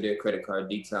enter their credit card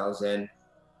details in,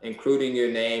 including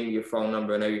your name, your phone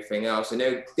number, and everything else. And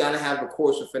they're gonna have a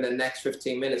course within the next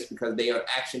 15 minutes because they are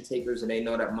action takers and they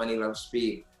know that money loves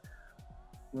speed.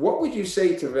 What would you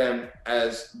say to them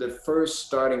as the first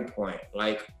starting point?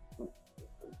 Like,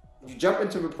 you jump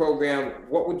into the program,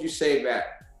 what would you say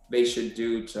that they should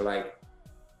do to like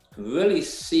really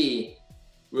see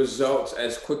results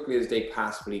as quickly as they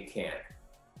possibly can?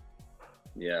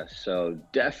 Yeah, so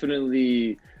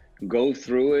definitely go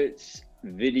through it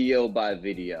video by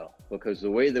video, because the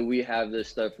way that we have this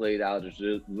stuff laid out is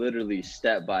literally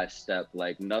step by step.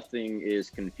 Like, nothing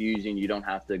is confusing. You don't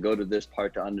have to go to this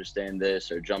part to understand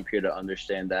this or jump here to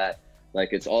understand that.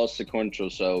 Like, it's all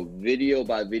sequential. So video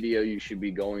by video, you should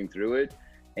be going through it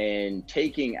and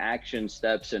taking action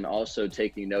steps and also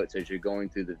taking notes as you're going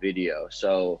through the video.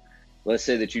 So let's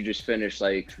say that you just finished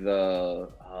like the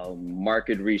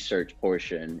market research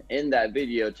portion. In that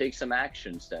video, take some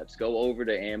action steps. Go over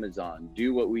to Amazon,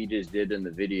 do what we just did in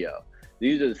the video.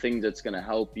 These are the things that's going to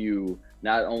help you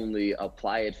not only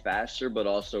apply it faster, but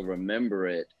also remember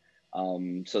it.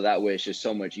 So that way it's just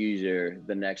so much easier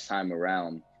the next time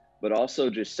around. But also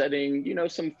just setting, you know,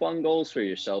 some fun goals for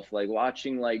yourself, like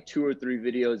watching like 2 or 3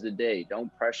 videos a day.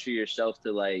 Don't pressure yourself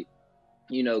to like,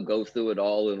 you know, go through it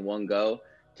all in one go.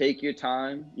 Take your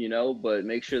time, you know, but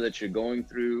make sure that you're going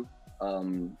through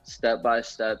step by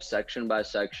step, section by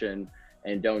section,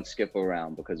 and don't skip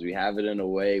around, because we have it in a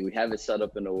way, we have it set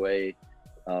up in a way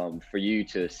for you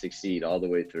to succeed all the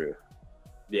way through.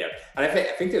 Yeah, and I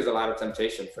think there's a lot of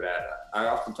temptation for that. I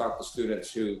often talk to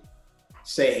students who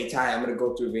say, hey, Ty, I'm going to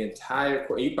go through the entire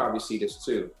course. You probably see this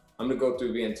too. I'm going to go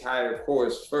through the entire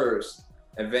course first,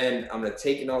 and then I'm going to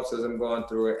take notes as I'm going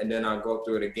through it, and then I'll go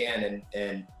through it again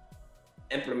and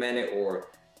implement it, or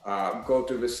go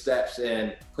through the steps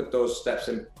and put those steps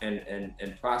and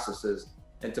processes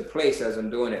into place as I'm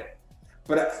doing it.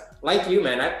 But like you,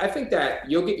 man, I think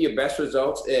that you'll get your best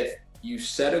results if you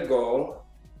set a goal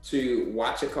to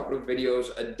watch a couple of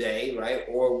videos a day, right?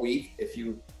 Or a week, if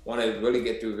you want to really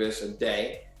get through this, a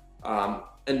day.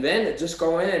 And then just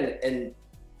go in and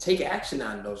take action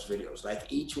on those videos. Like,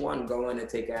 each one, go in and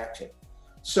take action.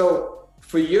 So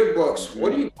for your books,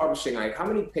 what are you publishing? Like, how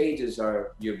many pages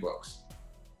are your books?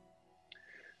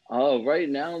 Right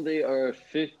now they are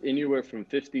anywhere from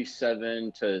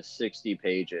 57 to 60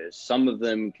 pages. Some of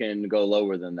them can go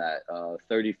lower than that,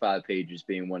 35 pages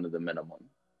being one of the minimum.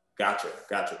 Gotcha.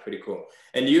 Pretty cool.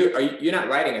 And you're not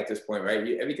writing at this point, right?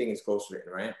 Everything is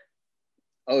ghostwritten, right?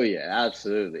 Oh yeah,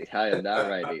 absolutely. I am not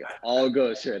writing. All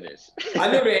ghostwritten.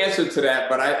 I knew the answer to that,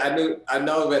 but I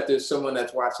know that there's someone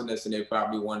that's watching this and they're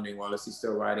probably wondering, well, is he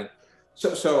still writing?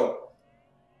 So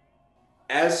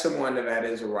as someone that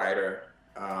is a writer,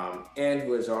 and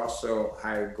who has also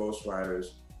hired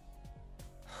ghostwriters,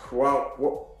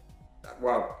 well,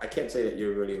 I can't say that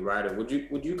you're really a writer. Would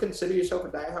you consider yourself a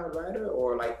diehard writer,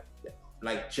 or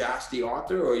like Josh the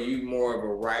author, or are you more of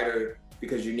a writer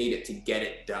because you need it to get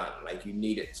it done? Like, you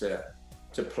need it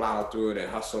to plow through it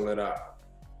and hustle it up?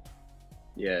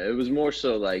 Yeah, it was more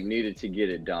so like needed to get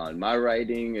it done. My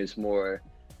writing is more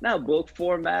not book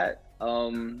format.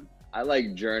 I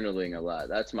like journaling a lot.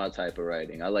 That's my type of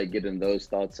writing. I like getting those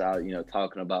thoughts out, you know,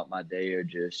 talking about my day, or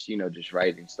just, you know, just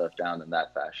writing stuff down in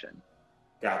that fashion.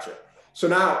 Gotcha.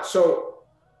 So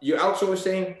you're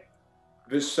outsourcing.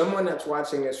 There's someone that's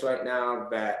watching this right now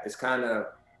that is kind of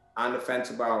on the fence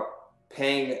about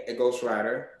paying a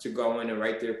ghostwriter to go in and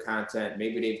write their content.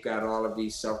 Maybe they've got all of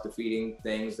these self-defeating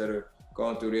things that are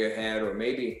going through their head, or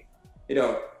maybe, you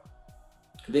know,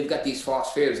 they've got these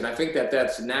false fears. And I think that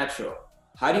that's natural.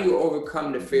 How do you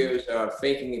overcome the fears of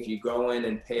thinking if you go in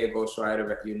and pay a ghostwriter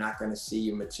that you're not going to see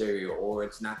your material, or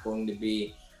it's not going to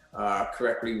be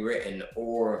correctly written,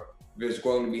 or there's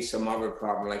going to be some other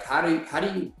problem? Like, how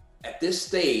do you at this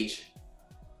stage,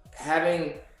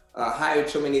 having hired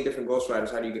so many different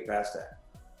ghostwriters, how do you get past that?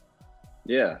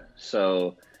 Yeah,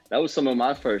 so that was some of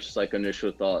my first like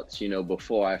initial thoughts, you know,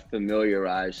 before I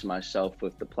familiarized myself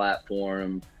with the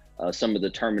platform, some of the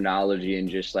terminology, and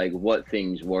just like what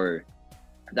things were.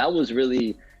 That was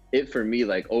really it for me.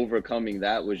 Like, overcoming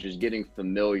that was just getting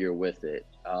familiar with it,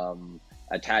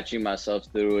 attaching myself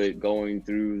through it, going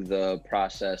through the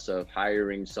process of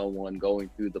hiring someone, going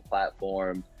through the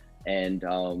platform, and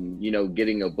you know,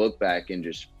 getting a book back and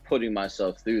just putting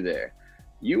myself through there.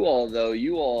 You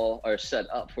all are set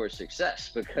up for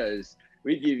success, because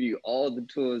we give you all the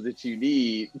tools that you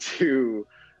need to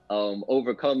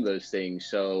overcome those things.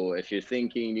 So if you're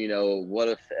thinking, you know, what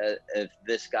if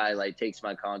this guy like takes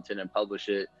my content and publish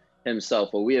it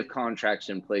himself? Well, we have contracts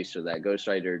in place for that,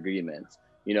 ghostwriter agreements.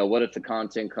 You know, what if the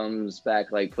content comes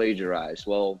back like plagiarized?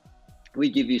 Well, we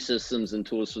give you systems and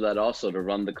tools for that also, to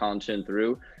run the content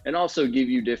through, and also give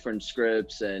you different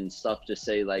scripts and stuff to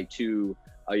say like to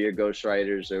your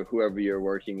ghostwriters or whoever you're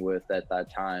working with at that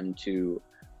time to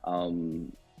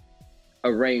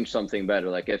arrange something better.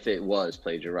 Like if it was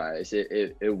plagiarized,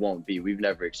 it won't be. We've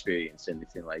never experienced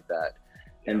anything like that.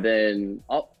 Yeah. And then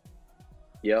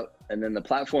yep. And then the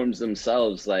platforms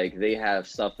themselves, like they have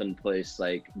stuff in place,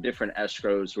 like different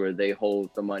escrows where they hold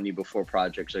the money before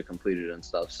projects are completed and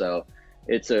stuff. So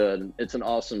it's an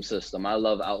awesome system. I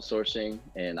love outsourcing,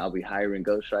 and I'll be hiring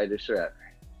ghostwriters forever.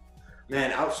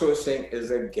 Man, outsourcing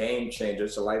is a game changer.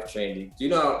 It's a life changing. Do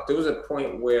you know, there was a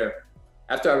point where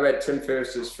after I read Tim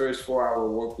Ferriss's first 4-Hour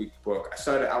Workweek book, I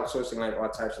started outsourcing like all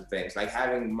types of things, like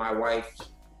having my wife,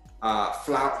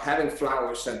 having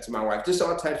flowers sent to my wife, just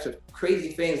all types of crazy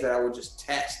things that I would just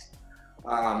test.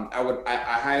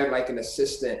 I hired like an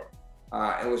assistant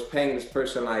and was paying this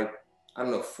person like, I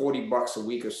don't know, $40 a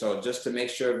week or so, just to make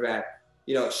sure that,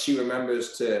 you know, she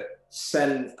remembers to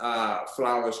send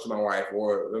flowers to my wife,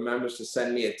 or remembers to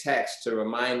send me a text to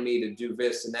remind me to do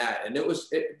this and that. And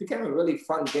it became a really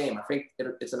fun game. I think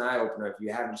it's an eye opener if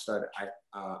you haven't started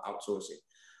outsourcing.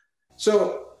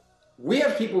 So we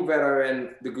have people that are in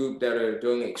the group that are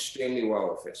doing extremely well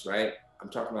with this, right? I'm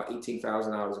talking about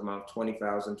 $18,000 a month,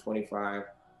 20,000, 25.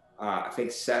 I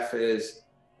think Seth is,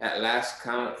 at last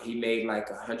count, he made like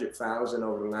 100,000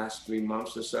 over the last 3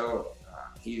 months or so.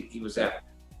 He was at,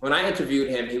 when I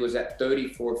interviewed him, he was at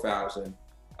 34,000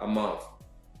 a month.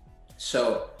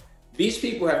 So these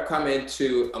people have come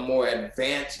into a more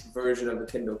advanced version of the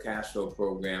Kindle Cash Flow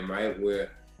program, right?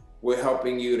 Where we're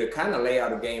helping you to kind of lay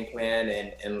out a game plan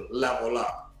and level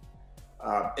up.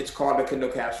 It's called the Kindle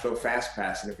Cash Flow Fast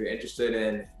Pass. And if you're interested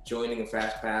in joining a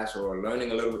Fast Pass or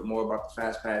learning a little bit more about the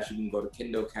Fast Pass, you can go to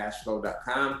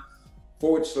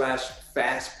kindlecashflow.com/fast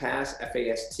pass,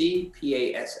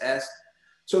 FASTPASS.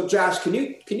 So Josh, can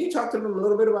you talk to them a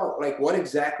little bit about like what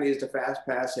exactly is the Fast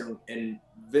Pass and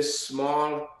this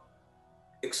small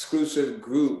exclusive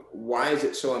group? Why is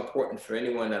it so important for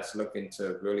anyone that's looking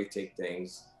to really take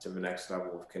things to the next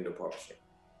level with Kindle publishing?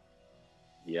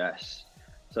 Yes.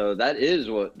 So that is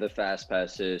what the Fast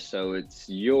Pass is. So it's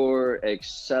your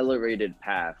accelerated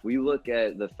path. We look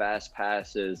at the Fast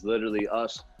Pass as literally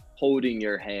us holding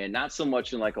your hand, not so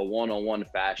much in like a one-on-one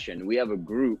fashion. We have a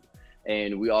group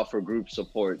and we offer group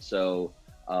support. So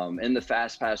in the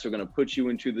Fast Pass, we're going to put you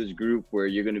into this group where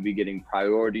you're going to be getting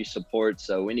priority support.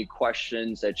 So any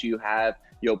questions that you have,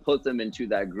 you'll put them into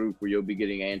that group where you'll be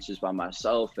getting answers by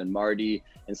myself and Marty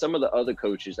and some of the other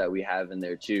coaches that we have in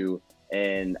there too.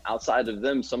 And outside of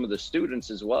them, some of the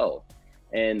students as well.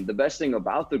 And the best thing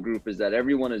about the group is that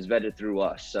everyone is vetted through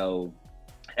us. So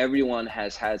everyone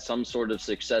has had some sort of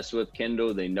success with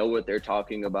Kindle. They know what they're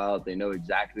talking about. They know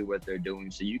exactly what they're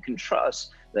doing. So you can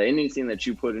trust that anything that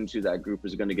you put into that group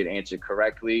is going to get answered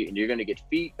correctly. And you're going to get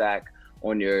feedback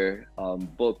on your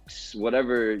books,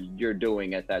 whatever you're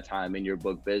doing at that time in your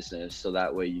book business. So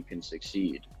that way you can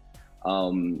succeed.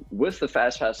 With the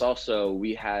Fast Pass also,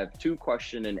 we have 2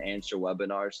 question and answer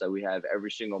webinars that we have every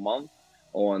single month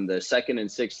on the 2nd and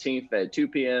 16th at 2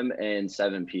 p.m. and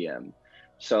 7 p.m.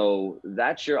 So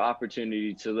that's your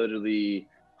opportunity to literally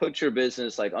put your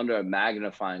business like under a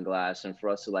magnifying glass and for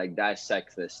us to like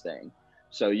dissect this thing.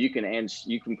 So you can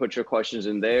put your questions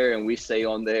in there, and we stay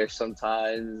on there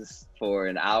sometimes for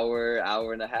an hour,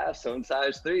 hour and a half,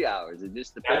 sometimes 3 hours. It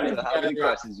just depends on how many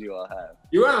questions you all have.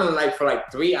 You were on like for like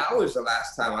 3 hours the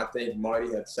last time. I think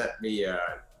Marty had sent me a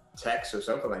text or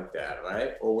something like that,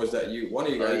 right? Or was that you? One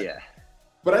of you guys? Oh, yeah.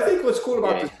 But I think what's cool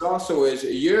about this also is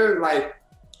you're like,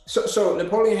 so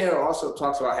Napoleon Hill also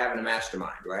talks about having a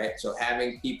mastermind, right? So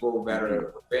having people that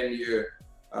are within your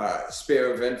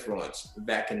sphere of influence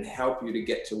that can help you to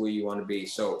get to where you want to be.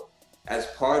 So as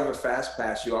part of a Fast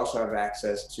Pass, you also have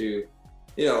access to,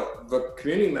 you know, the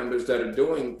community members that are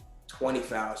doing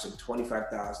 $20,000,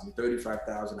 $25,000,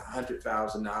 $35,000,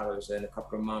 $100,000 in a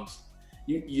couple of months.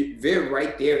 They're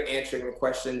right there answering the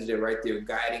questions. They're right there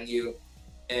guiding you.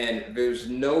 And there's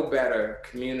no better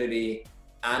community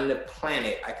on the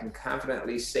planet, I can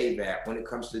confidently say that, when it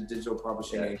comes to digital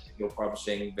publishing and digital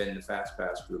publishing than the Fast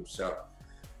Pass group. So,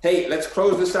 hey, let's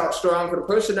close this out strong. For the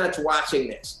person that's watching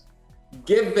this,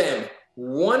 give them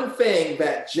one thing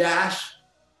that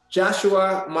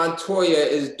Joshua Montoya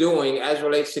is doing as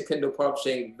relates to Kindle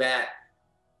publishing that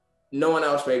no one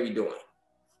else may be doing.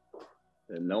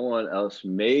 that no one else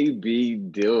may be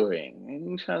doing.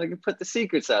 I'm trying to put the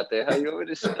secrets out there. How you want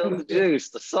me to spill the juice,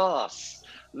 the sauce?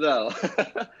 No.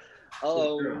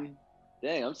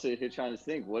 Dang, I'm sitting here trying to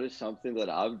think, what is something that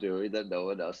I'm doing that no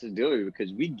one else is doing?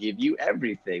 Because we give you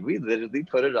everything. We literally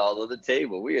put it all on the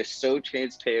table. We are so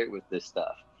transparent with this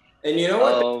stuff. And you know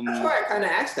what? That's why I kind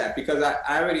of asked that, because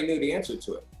I already knew the answer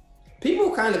to it.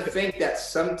 People kind of think that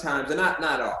sometimes, and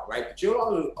not all, right? But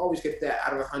you'll always get that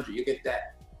out of 100. You get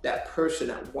that person,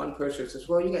 that one person who says,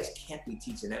 well, you guys can't be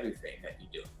teaching everything that you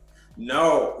do.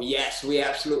 No, yes, we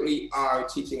absolutely are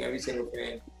teaching every single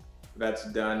thing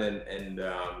that's done. And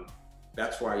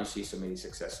that's why you see so many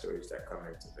success stories that come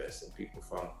into this, and people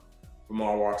from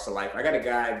all walks of life. I got a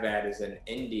guy that is in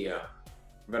India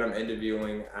that I'm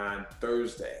interviewing on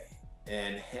Thursday,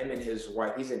 and him and his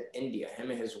wife, he's in India,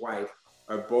 him and his wife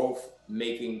are both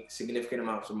making significant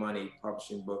amounts of money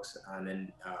publishing books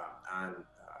on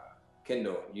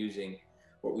Kindle, using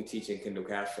what we teach in Kindle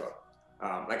Cash Flow.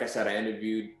 Like I said, I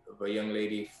interviewed a young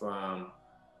lady from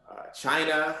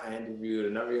China. I interviewed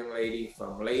another young lady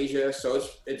from Malaysia. So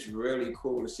it's really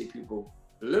cool to see people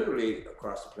literally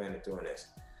across the planet doing this.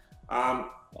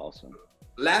 Awesome.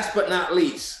 Last but not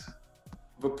least,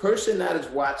 the person that is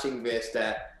watching this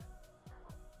that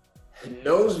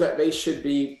knows that they should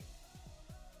be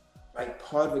like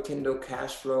part of a Kindle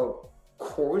Cash Flow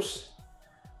course.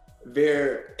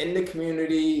 They're in the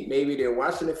community, maybe they're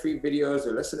watching the free videos,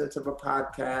 they're listening to the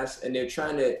podcast, and they're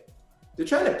trying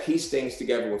to piece things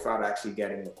together without actually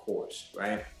getting the course,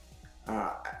 right?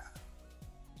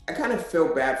 I kind of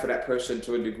feel bad for that person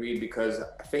to a degree, because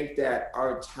I think that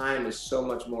our time is so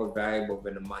much more valuable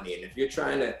than the money. And if you're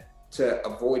trying to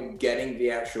avoid getting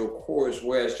the actual course,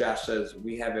 whereas Josh says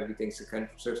we have everything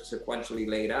sequentially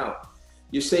laid out,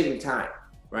 you're saving time,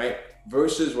 right?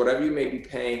 Versus whatever you may be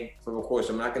paying for the course.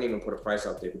 I'm not gonna even put a price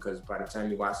out there, because by the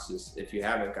time you watch this, if you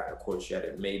haven't got a course yet,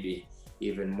 it may be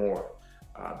even more.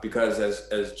 Because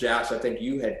as Josh, I think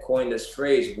you had coined this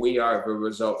phrase, we are the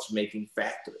results making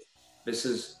factory. This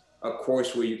is a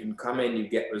course where you can come in, you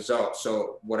get results.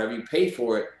 So whatever you pay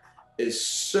for it is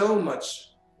so much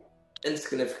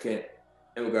insignificant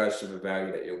in regards to the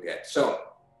value that you'll get. So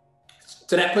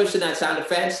to that person that's on the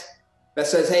fence, that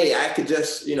says, hey, I could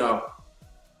just,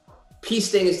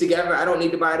 piece things together, I don't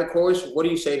need to buy the course, what do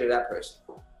you say to that person?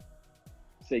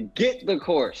 Say, get the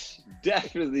course.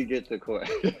 Definitely get the course.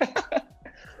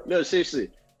 No, seriously,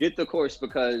 get the course,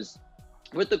 because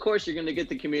with the course, you're going to get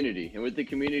the community. And with the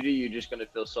community, you're just going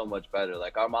to feel so much better.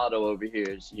 Like our motto over here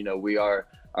is, we are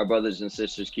our brothers and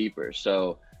sisters keepers.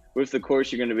 So with the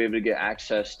course, you're going to be able to get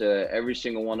access to every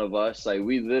single one of us. Like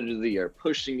we literally are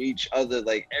pushing each other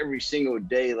like every single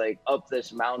day, like up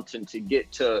this mountain to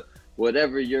get to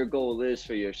whatever your goal is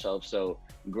for yourself. So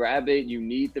grab it. You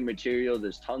need the material.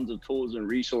 There's tons of tools and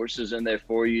resources in there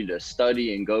for you to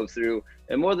study and go through.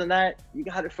 And more than that, you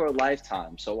got it for a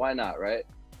lifetime. So why not, right?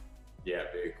 Yeah,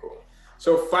 very cool.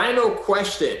 So final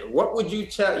question, what would you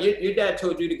tell, your dad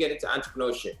told you to get into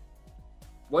entrepreneurship.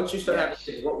 Once you start having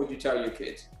kids, what would you tell your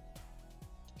kids?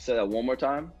 Say that one more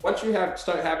time. Once you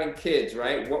start having kids,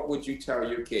 right? What would you tell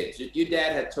your kids? Your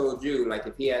dad had told you, like,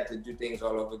 if he had to do things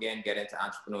all over again, get into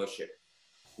entrepreneurship.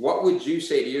 What would you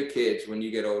say to your kids when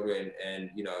you get older and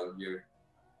you're,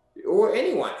 or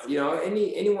anyone,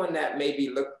 anyone that may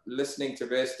be listening to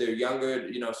this, they're younger,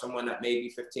 someone that may be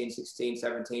 15, 16,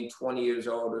 17, 20 years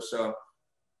old or so,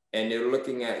 and they're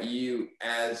looking at you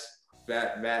as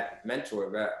that mentor,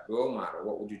 that role model,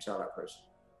 what would you tell that person?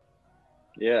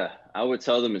 Yeah, I would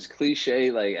tell them, as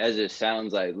cliche like as it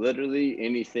sounds, like literally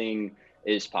anything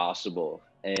is possible.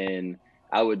 And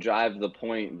I would drive the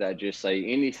point that just like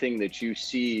anything that you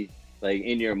see like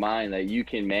in your mind that you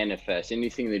can manifest,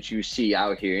 anything that you see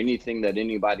out here, anything that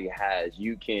anybody has,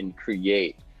 you can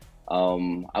create.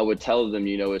 I would tell them,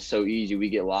 it's so easy. We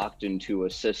get locked into a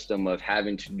system of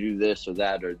having to do this or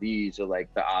that, or these are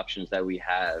like the options that we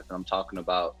have. I'm talking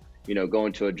about,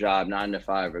 going to a job 9 to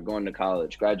 5 or going to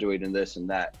college, graduating this and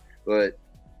that. But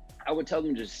I would tell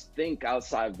them, just think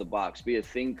outside the box, be a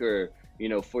thinker,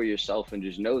 for yourself, and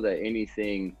just know that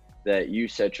anything that you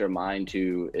set your mind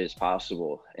to is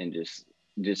possible. And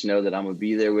just know that I'm gonna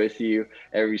be there with you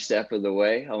every step of the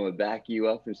way. I'm gonna back you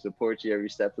up and support you every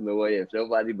step of the way. If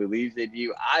nobody believes in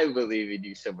you, I believe in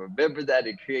you. So remember that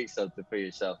and create something for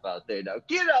yourself out there. Now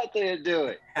get out there and do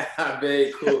it.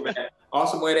 Very cool, man.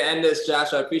 Awesome way to end this,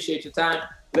 Josh. I appreciate your time.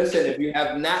 Listen, if you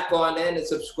have not gone in and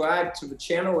subscribed to the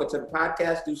channel or to the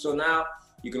podcast, do so now.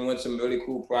 You can win some really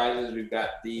cool prizes. We've got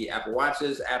the Apple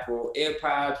Watches, Apple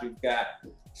AirPods. We've got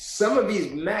some of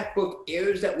these MacBook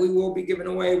Airs that we will be giving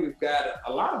away. We've got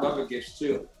a lot of other gifts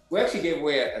too. We actually gave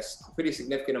away a pretty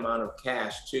significant amount of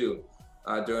cash too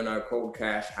during our Cold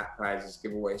Cash Hot Prizes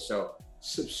giveaway. So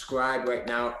subscribe right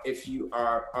now. If you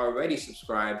are already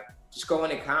subscribed, just go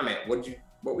in and comment.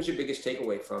 What was your biggest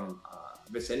takeaway from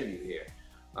this interview here?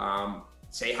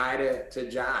 Say hi to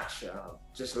Josh.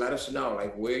 Just let us know,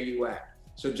 like, where you at.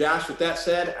 So Josh, with that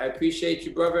said, I appreciate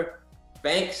you, brother.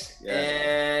 Thanks,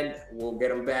 and we'll get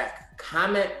them back.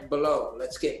 Comment below.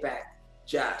 Let's get back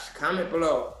Josh. Comment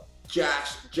below,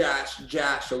 Josh,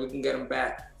 so we can get them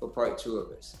back for part 2 of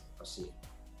this. I'll see you.